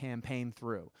playing the campaign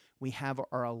through. We have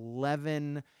our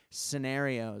 11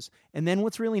 scenarios. And then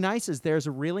what's really nice is there's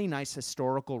a really nice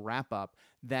historical wrap-up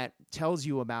that tells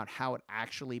you about how it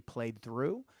actually played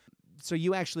through. So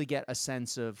you actually get a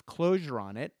sense of closure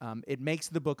on it. It makes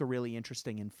the book a really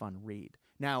interesting and fun read.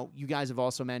 Now, you guys have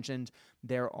also mentioned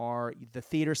there are the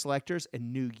theater selectors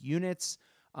and new units,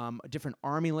 different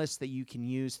army lists that you can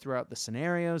use throughout the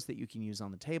scenarios that you can use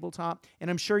on the tabletop. And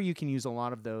I'm sure you can use a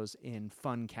lot of those in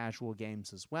fun, casual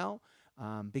games as well,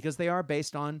 because they are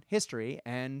based on history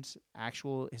and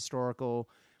actual historical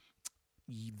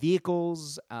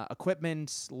vehicles, equipment,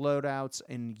 loadouts,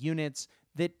 and units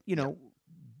that,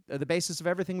 are the basis of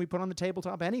everything we put on the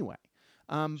tabletop anyway.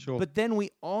 Sure. But then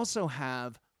we also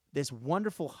have this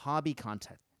wonderful hobby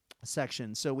content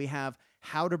section. So we have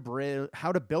how to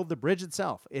build the bridge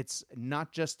itself. It's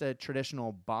not just a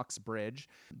traditional box bridge.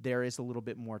 There is a little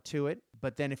bit more to it.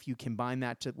 But then if you combine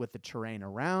that with the terrain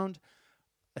around,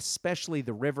 especially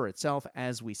the river itself,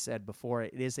 as we said before,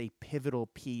 it is a pivotal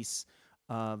piece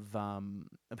of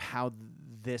how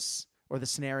this or the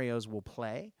scenarios will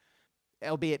play.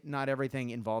 Albeit not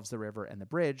everything involves the river and the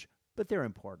bridge, but they're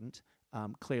important.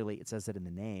 Clearly, it says it in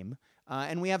the name.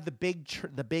 And we have the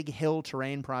big hill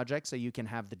terrain project, so you can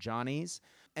have the Johnnies.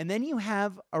 And then you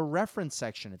have a reference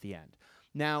section at the end.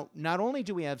 Now, not only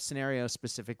do we have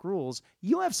scenario-specific rules,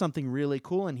 you have something really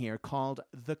cool in here called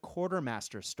the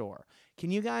Quartermaster Store. Can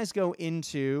you guys go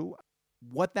into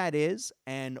what that is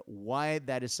and why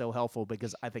that is so helpful?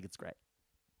 Because I think it's great.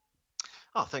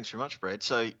 Oh, thanks very much, Brad.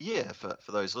 So yeah,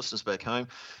 for those listeners back home,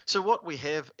 so what we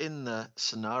have in the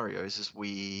scenarios is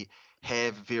we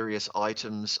have various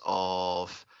items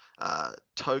of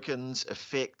tokens,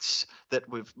 effects that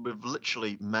we've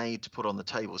literally made to put on the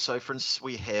table. So for instance,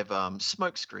 we have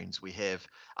smoke screens. We have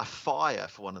a fire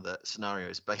for one of the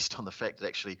scenarios based on the fact that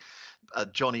actually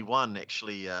Johnny 1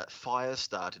 actually fire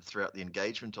started throughout the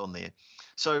engagement on there.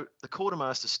 So the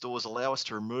Quartermaster stores allow us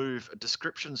to remove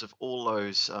descriptions of all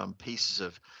those pieces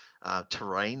of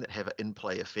terrain that have an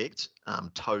in-play effect,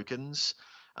 tokens,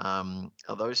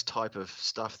 those type of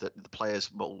stuff that the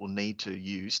players will need to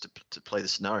use to play the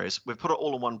scenarios. We've put it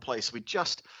all in one place.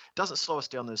 It doesn't slow us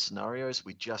down those scenarios.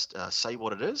 We just say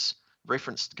what it is,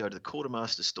 reference to go to the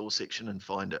Quartermaster store section and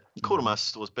find it. The Quartermaster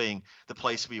stores being the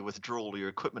place where you withdraw all your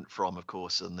equipment from, of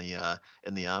course, in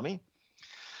the army.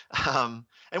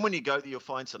 And when you go there, you'll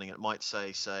find something. It might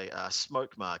say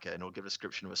smoke marker, and it'll give a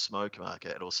description of a smoke marker.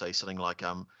 It'll say something like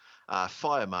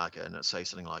fire marker, and it'll say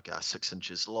something like 6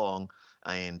 inches long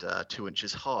and 2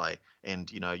 inches high. And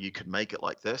you could make it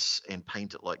like this and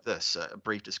paint it like this. A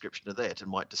brief description of that. It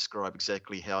might describe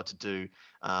exactly how to do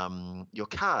your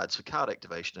cards for card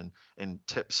activation and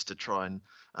tips to try and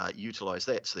utilize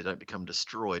that so they don't become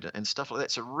destroyed and stuff like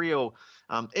that. So real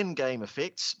in-game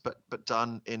effects, but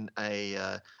done in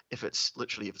a if it's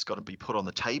got to be put on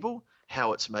the table,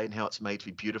 how it's made and how it's made to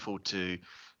be beautiful to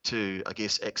I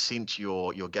guess accent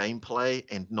your gameplay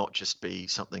and not just be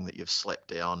something that you've slapped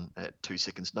down at 2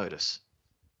 seconds notice.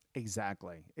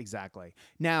 Exactly.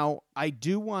 Now, I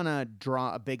do want to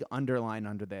draw a big underline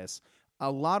under this.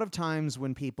 A lot of times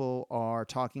when people are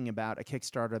talking about a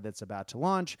Kickstarter that's about to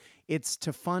launch, it's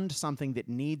to fund something that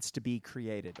needs to be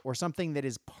created or something that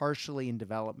is partially in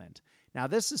development. Now,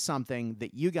 this is something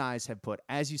that you guys have put,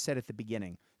 as you said at the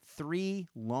beginning, 3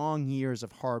 long years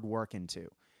of hard work into.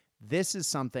 This is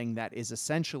something that is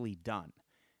essentially done.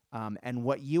 And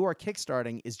what you are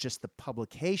kickstarting is just the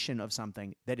publication of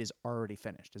something that is already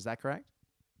finished. Is that correct?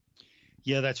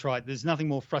 Yeah, that's right. There's nothing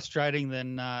more frustrating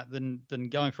than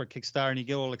going for a Kickstarter and you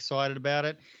get all excited about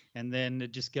it, and then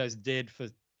it just goes dead for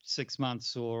 6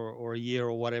 months or a year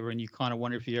or whatever, and you kind of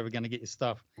wonder if you're ever going to get your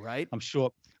stuff. Right. I'm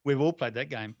sure we've all played that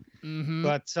game. Mm-hmm.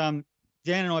 But Dan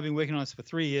and I have been working on this for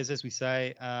 3 years, as we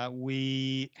say.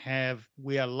 We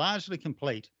are largely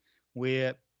complete.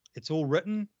 It's all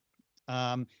written.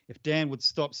 If Dan would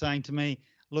stop saying to me,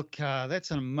 look,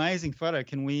 that's an amazing photo.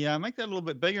 Can we make that a little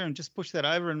bit bigger and just push that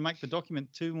over and make the document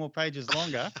 2 more pages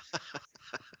longer?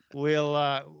 We'll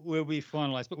be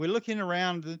finalized. But we're looking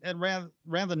around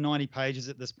the 90 pages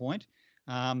at this point.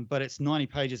 But it's 90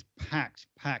 pages packed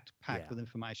with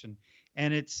information,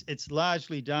 and it's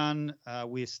largely done.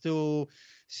 We're still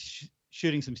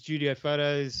shooting some studio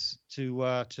photos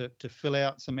to fill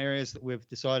out some areas that we've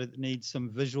decided that need some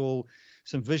visual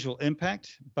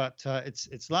impact, but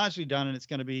it's largely done, and it's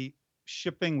going to be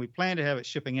shipping. We plan to have it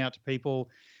shipping out to people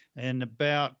in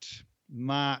about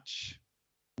March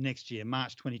next year,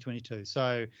 March 2022.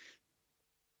 So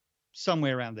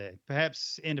somewhere around there,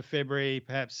 perhaps end of February,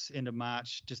 perhaps end of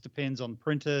March, just depends on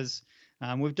printers.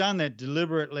 We've done that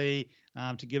deliberately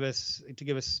to give us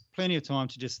plenty of time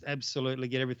to just absolutely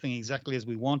get everything exactly as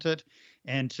we want it,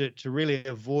 and to really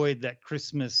avoid that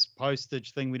Christmas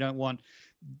postage thing. We don't want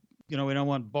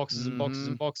boxes and boxes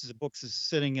and boxes of books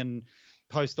sitting in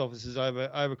post offices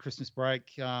over Christmas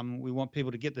break. We want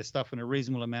people to get their stuff in a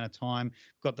reasonable amount of time.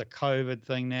 We've got the COVID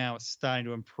thing now. It's starting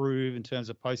to improve in terms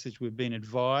of postage. We've been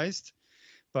advised,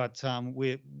 but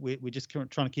we're just trying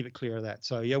to keep it clear of that.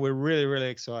 So yeah, we're really, really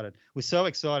excited. We're so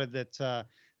excited that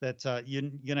you're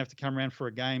gonna have to come around for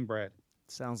a game, Brad.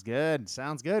 Sounds good.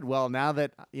 Sounds good. Well, now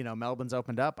that Melbourne's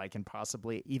opened up, I can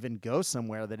possibly even go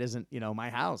somewhere that isn't my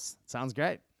house. Sounds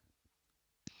great.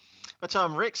 But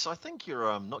Rex, I think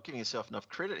you're not giving yourself enough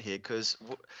credit here, because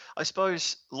I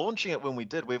suppose launching it when we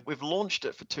did, we've launched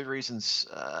it for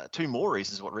two more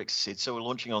reasons. What Rex said. So we're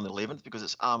launching on the 11th because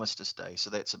it's Armistice Day, so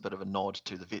that's a bit of a nod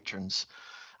to the veterans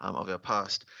of our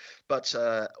past. But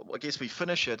I guess we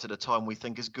finish it at a time we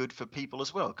think is good for people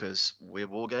as well, because we're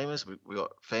wargamers, we've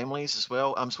got families as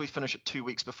well. So we finish it 2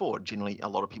 weeks before, generally a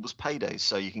lot of people's paydays,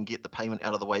 so you can get the payment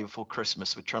out of the way before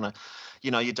Christmas. We're trying to, you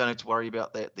don't have to worry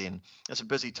about that then. It's a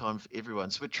busy time for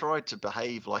everyone. So we tried to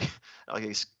behave like, I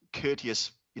guess,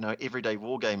 courteous, everyday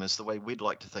wargamers, the way we'd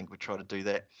like to think. We try to do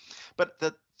that. But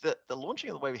the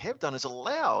launching of the way we have done has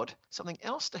allowed something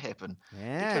else to happen.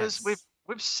 Yes. Because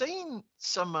we've seen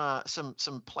some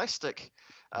plastic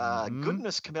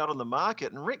goodness come out on the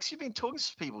market. And Rex, you've been talking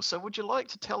to people. So would you like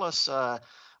to tell us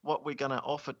what we're going to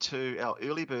offer to our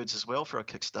early birds as well for our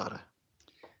Kickstarter?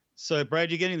 So, Brad,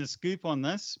 you're getting the scoop on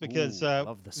this, because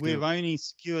we've only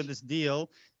secured this deal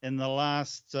in the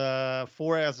last 4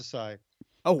 hours or so.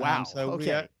 Oh, wow. So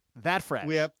okay. That fresh.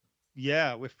 We're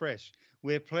fresh.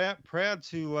 We're proud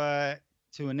to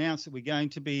announce that we're going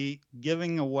to be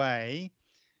giving away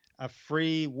a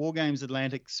free Wargames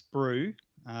Atlantic sprue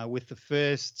with the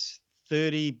first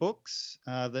 30 books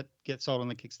that get sold on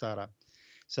the Kickstarter.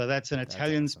 So that's an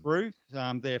Italian awesome. sprue.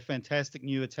 They're fantastic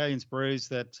new Italian sprues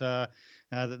that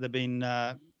they've been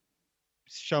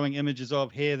showing images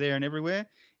of here, there, and everywhere.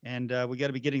 And we're going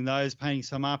to be getting those, painting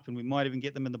some up, and we might even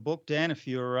get them in the book, Dan, if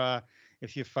you're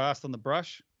fast on the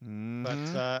brush. Mm-hmm.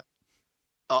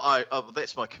 But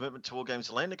that's my commitment to Wargames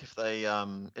Atlantic. If they,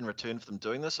 in return for them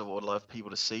doing this, I would love people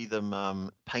to see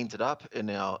them painted up in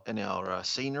our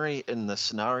scenery, in the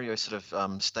scenario sort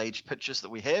of staged pictures that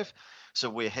we have. So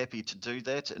we're happy to do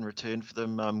that in return for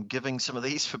them giving some of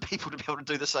these for people to be able to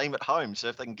do the same at home. So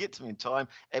if they can get to me in time,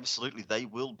 absolutely, they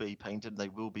will be painted and they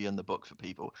will be in the book for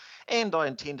people. And I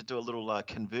intend to do a little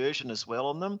conversion as well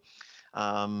on them.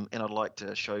 And I'd like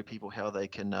to show people how they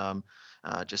can,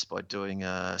 just by doing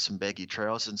some baggy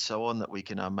trousers and so on, that we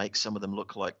can make some of them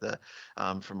look like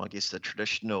from, I guess, the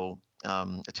traditional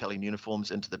Italian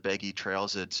uniforms into the baggy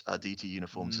trousered Arditi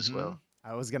uniforms as well.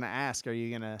 I was going to ask, are you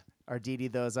going to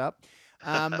Arditi those up?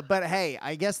 But hey,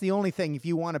 I guess the only thing, if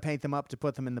you want to paint them up to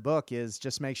put them in the book, is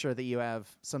just make sure that you have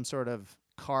some sort of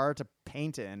car to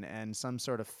paint in and some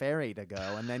sort of ferry to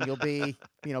go. And then you'll be,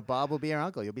 Bob will be your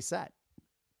uncle. You'll be set.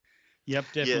 Yep,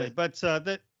 definitely. Yeah.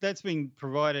 But that's been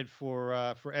provided for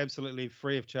absolutely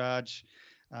free of charge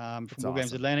from Wargames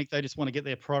awesome. Atlantic. They just want to get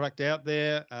their product out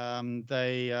there.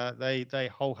 They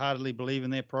wholeheartedly believe in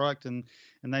their product, and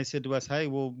they said to us, "Hey,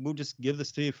 we'll just give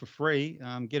this to you for free.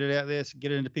 Get it out there,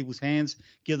 get it into people's hands,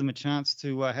 give them a chance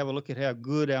to have a look at how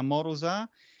good our models are."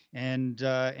 And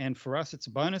for us, it's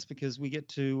a bonus because we get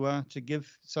to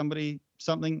give somebody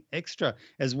something extra,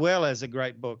 as well as a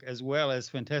great book, as well as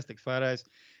fantastic photos,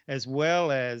 as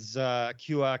well as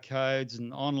QR codes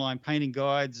and online painting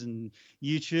guides and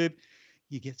YouTube.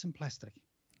 You get some plastic.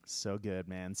 So good,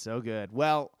 man. So good.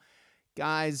 Well,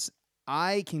 guys,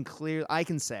 I can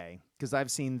say, because I've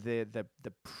seen the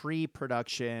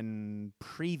pre-production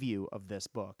preview of this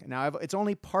book. Now, it's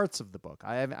only parts of the book.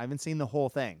 I haven't seen the whole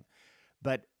thing.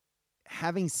 But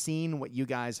having seen what you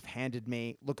guys have handed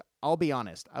me, look, I'll be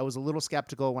honest. I was a little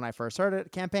skeptical when I first heard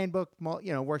it. Campaign book,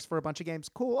 works for a bunch of games.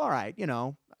 Cool. All right.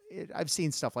 I've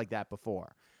seen stuff like that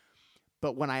before.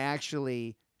 But when I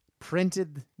actually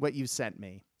printed what you sent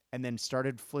me and then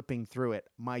started flipping through it,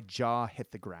 my jaw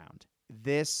hit the ground.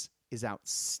 This is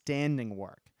outstanding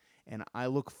work. And I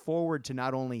look forward to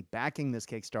not only backing this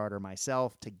Kickstarter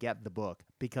myself to get the book,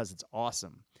 because it's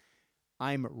awesome.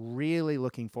 I'm really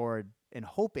looking forward and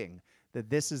hoping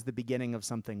that this is the beginning of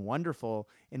something wonderful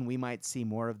and we might see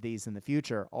more of these in the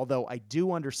future. Although I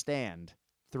do understand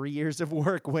 3 years of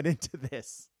work went into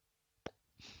this.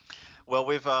 Well,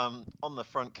 we've on the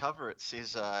front cover it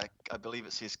says, I believe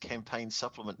it says campaign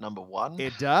supplement number 1.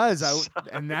 It does,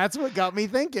 and that's what got me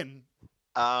thinking.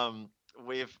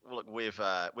 We've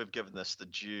given this the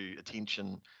due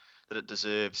attention that it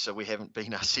deserves, so we haven't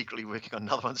been secretly working on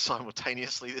another one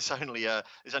simultaneously. There's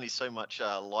only so much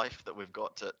life that we've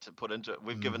got to put into it.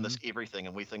 We've given this everything,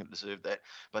 and we think it deserved that.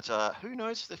 But who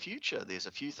knows the future? There's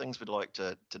a few things we'd like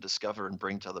to discover and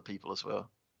bring to other people as well.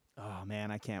 Oh man,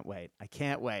 I can't wait.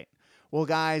 Well,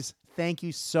 guys, thank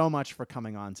you so much for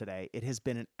coming on today. It has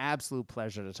been an absolute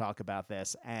pleasure to talk about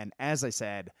this. And as I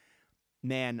said,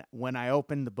 man, when I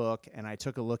opened the book and I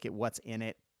took a look at what's in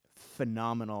it,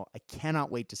 phenomenal. I cannot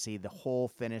wait to see the whole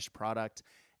finished product.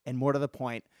 And more to the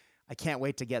point, I can't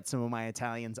wait to get some of my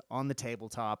Italians on the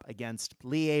tabletop against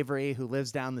Lee Avery, who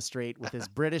lives down the street with his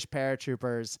British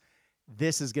paratroopers.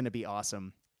 This is going to be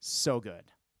awesome. So good.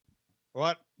 All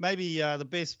right, maybe the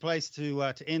best place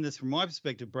to end this from my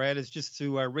perspective, Brad, is just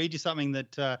to read you something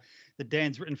that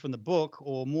Dan's written from the book,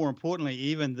 or more importantly,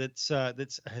 even that's a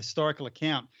historical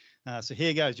account. So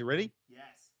here goes. You ready? Yes.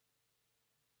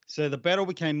 So the battle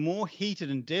became more heated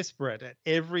and desperate at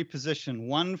every position.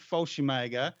 One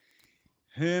Fallschirmjäger,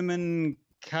 Hermann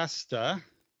Custer,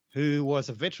 who was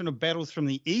a veteran of battles from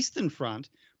the Eastern Front,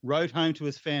 wrote home to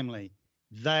his family.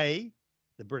 They,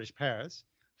 the British Paras,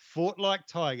 fought like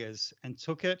tigers and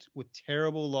took it with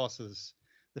terrible losses.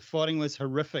 The fighting was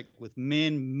horrific, with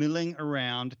men milling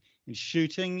around and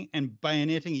shooting and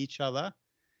bayoneting each other.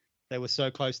 They were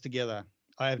so close together.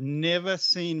 I have never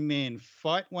seen men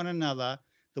fight one another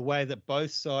the way that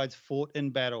both sides fought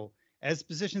in battle. As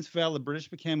positions fell, the British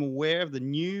became aware of the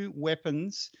new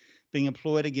weapons being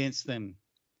employed against them.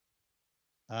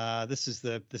 This is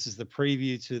the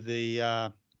preview to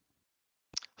the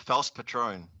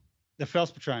Faustpatron. The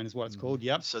Faustpatron is what it's called.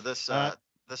 Yep. So this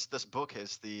book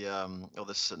has the or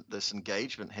this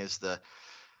engagement has the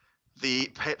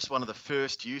perhaps one of the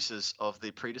first uses of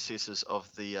the predecessors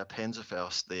of the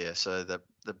Panzerfaust there. So the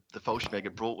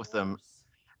Fallschirmjäger brought with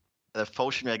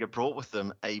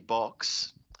them a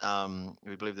box.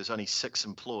 We believe there's only 6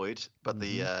 employed, but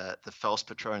the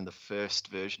Faustpatron, the first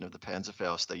version of the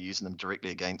Panzerfaust, they're using them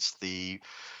directly against the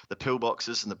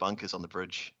pillboxes and the bunkers on the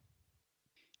bridge.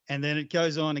 And then it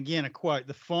goes on again, a quote: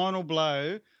 "The final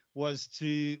blow was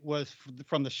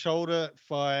from the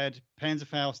shoulder-fired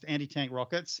Panzerfaust anti-tank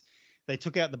rockets. They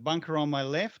took out the bunker on my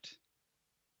left,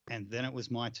 and then it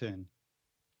was my turn."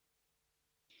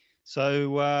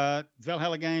 So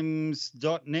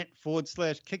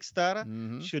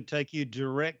ValhallaGames.net/Kickstarter should take you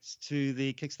direct to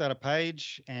the Kickstarter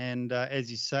page. And as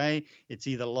you say, it's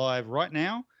either live right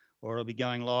now or it'll be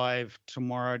going live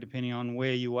tomorrow, depending on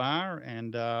where you are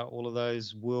and all of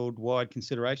those worldwide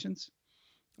considerations.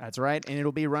 That's right. And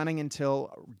it'll be running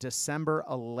until December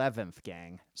 11th,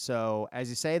 gang. So as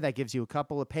you say, that gives you a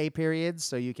couple of pay periods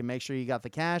so you can make sure you got the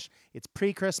cash. It's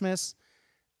pre-Christmas.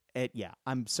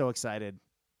 I'm so excited.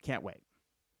 Can't wait.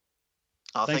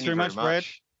 Thanks very much, Brad.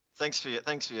 Thanks for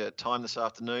your time this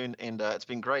afternoon, and it's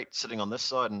been great sitting on this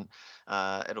side, and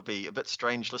it'll be a bit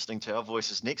strange listening to our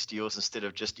voices next to yours instead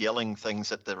of just yelling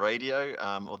things at the radio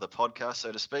or the podcast,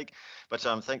 so to speak. But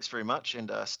thanks very much,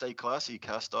 and stay classy,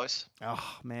 Cast Dice.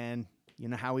 Oh, man, you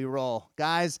know how we roll.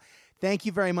 Guys, thank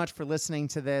you very much for listening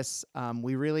to this.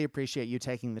 We really appreciate you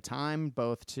taking the time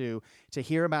both to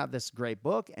hear about this great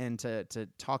book and to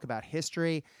talk about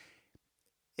history.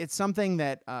 It's something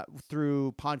that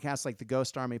through podcasts like the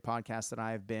Ghost Army podcast that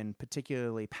I've been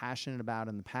particularly passionate about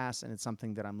in the past, and it's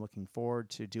something that I'm looking forward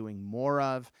to doing more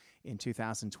of in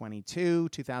 2022,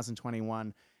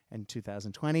 2021, and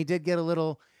 2020. Did get a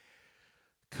little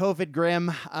COVID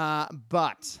grim,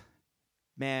 but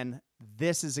man,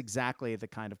 this is exactly the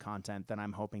kind of content that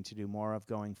I'm hoping to do more of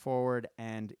going forward,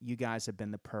 and you guys have been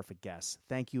the perfect guests.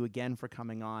 Thank you again for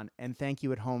coming on, and thank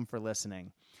you at home for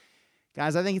listening.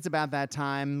 Guys, I think it's about that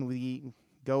time we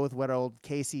go with what old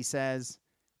Casey says.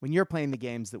 When you're playing the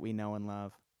games that we know and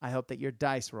love, I hope that your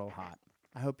dice roll hot.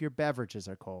 I hope your beverages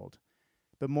are cold.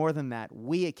 But more than that,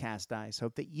 we at Cast Dice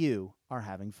hope that you are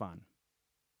having fun.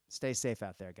 Stay safe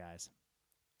out there, guys.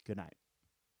 Good night.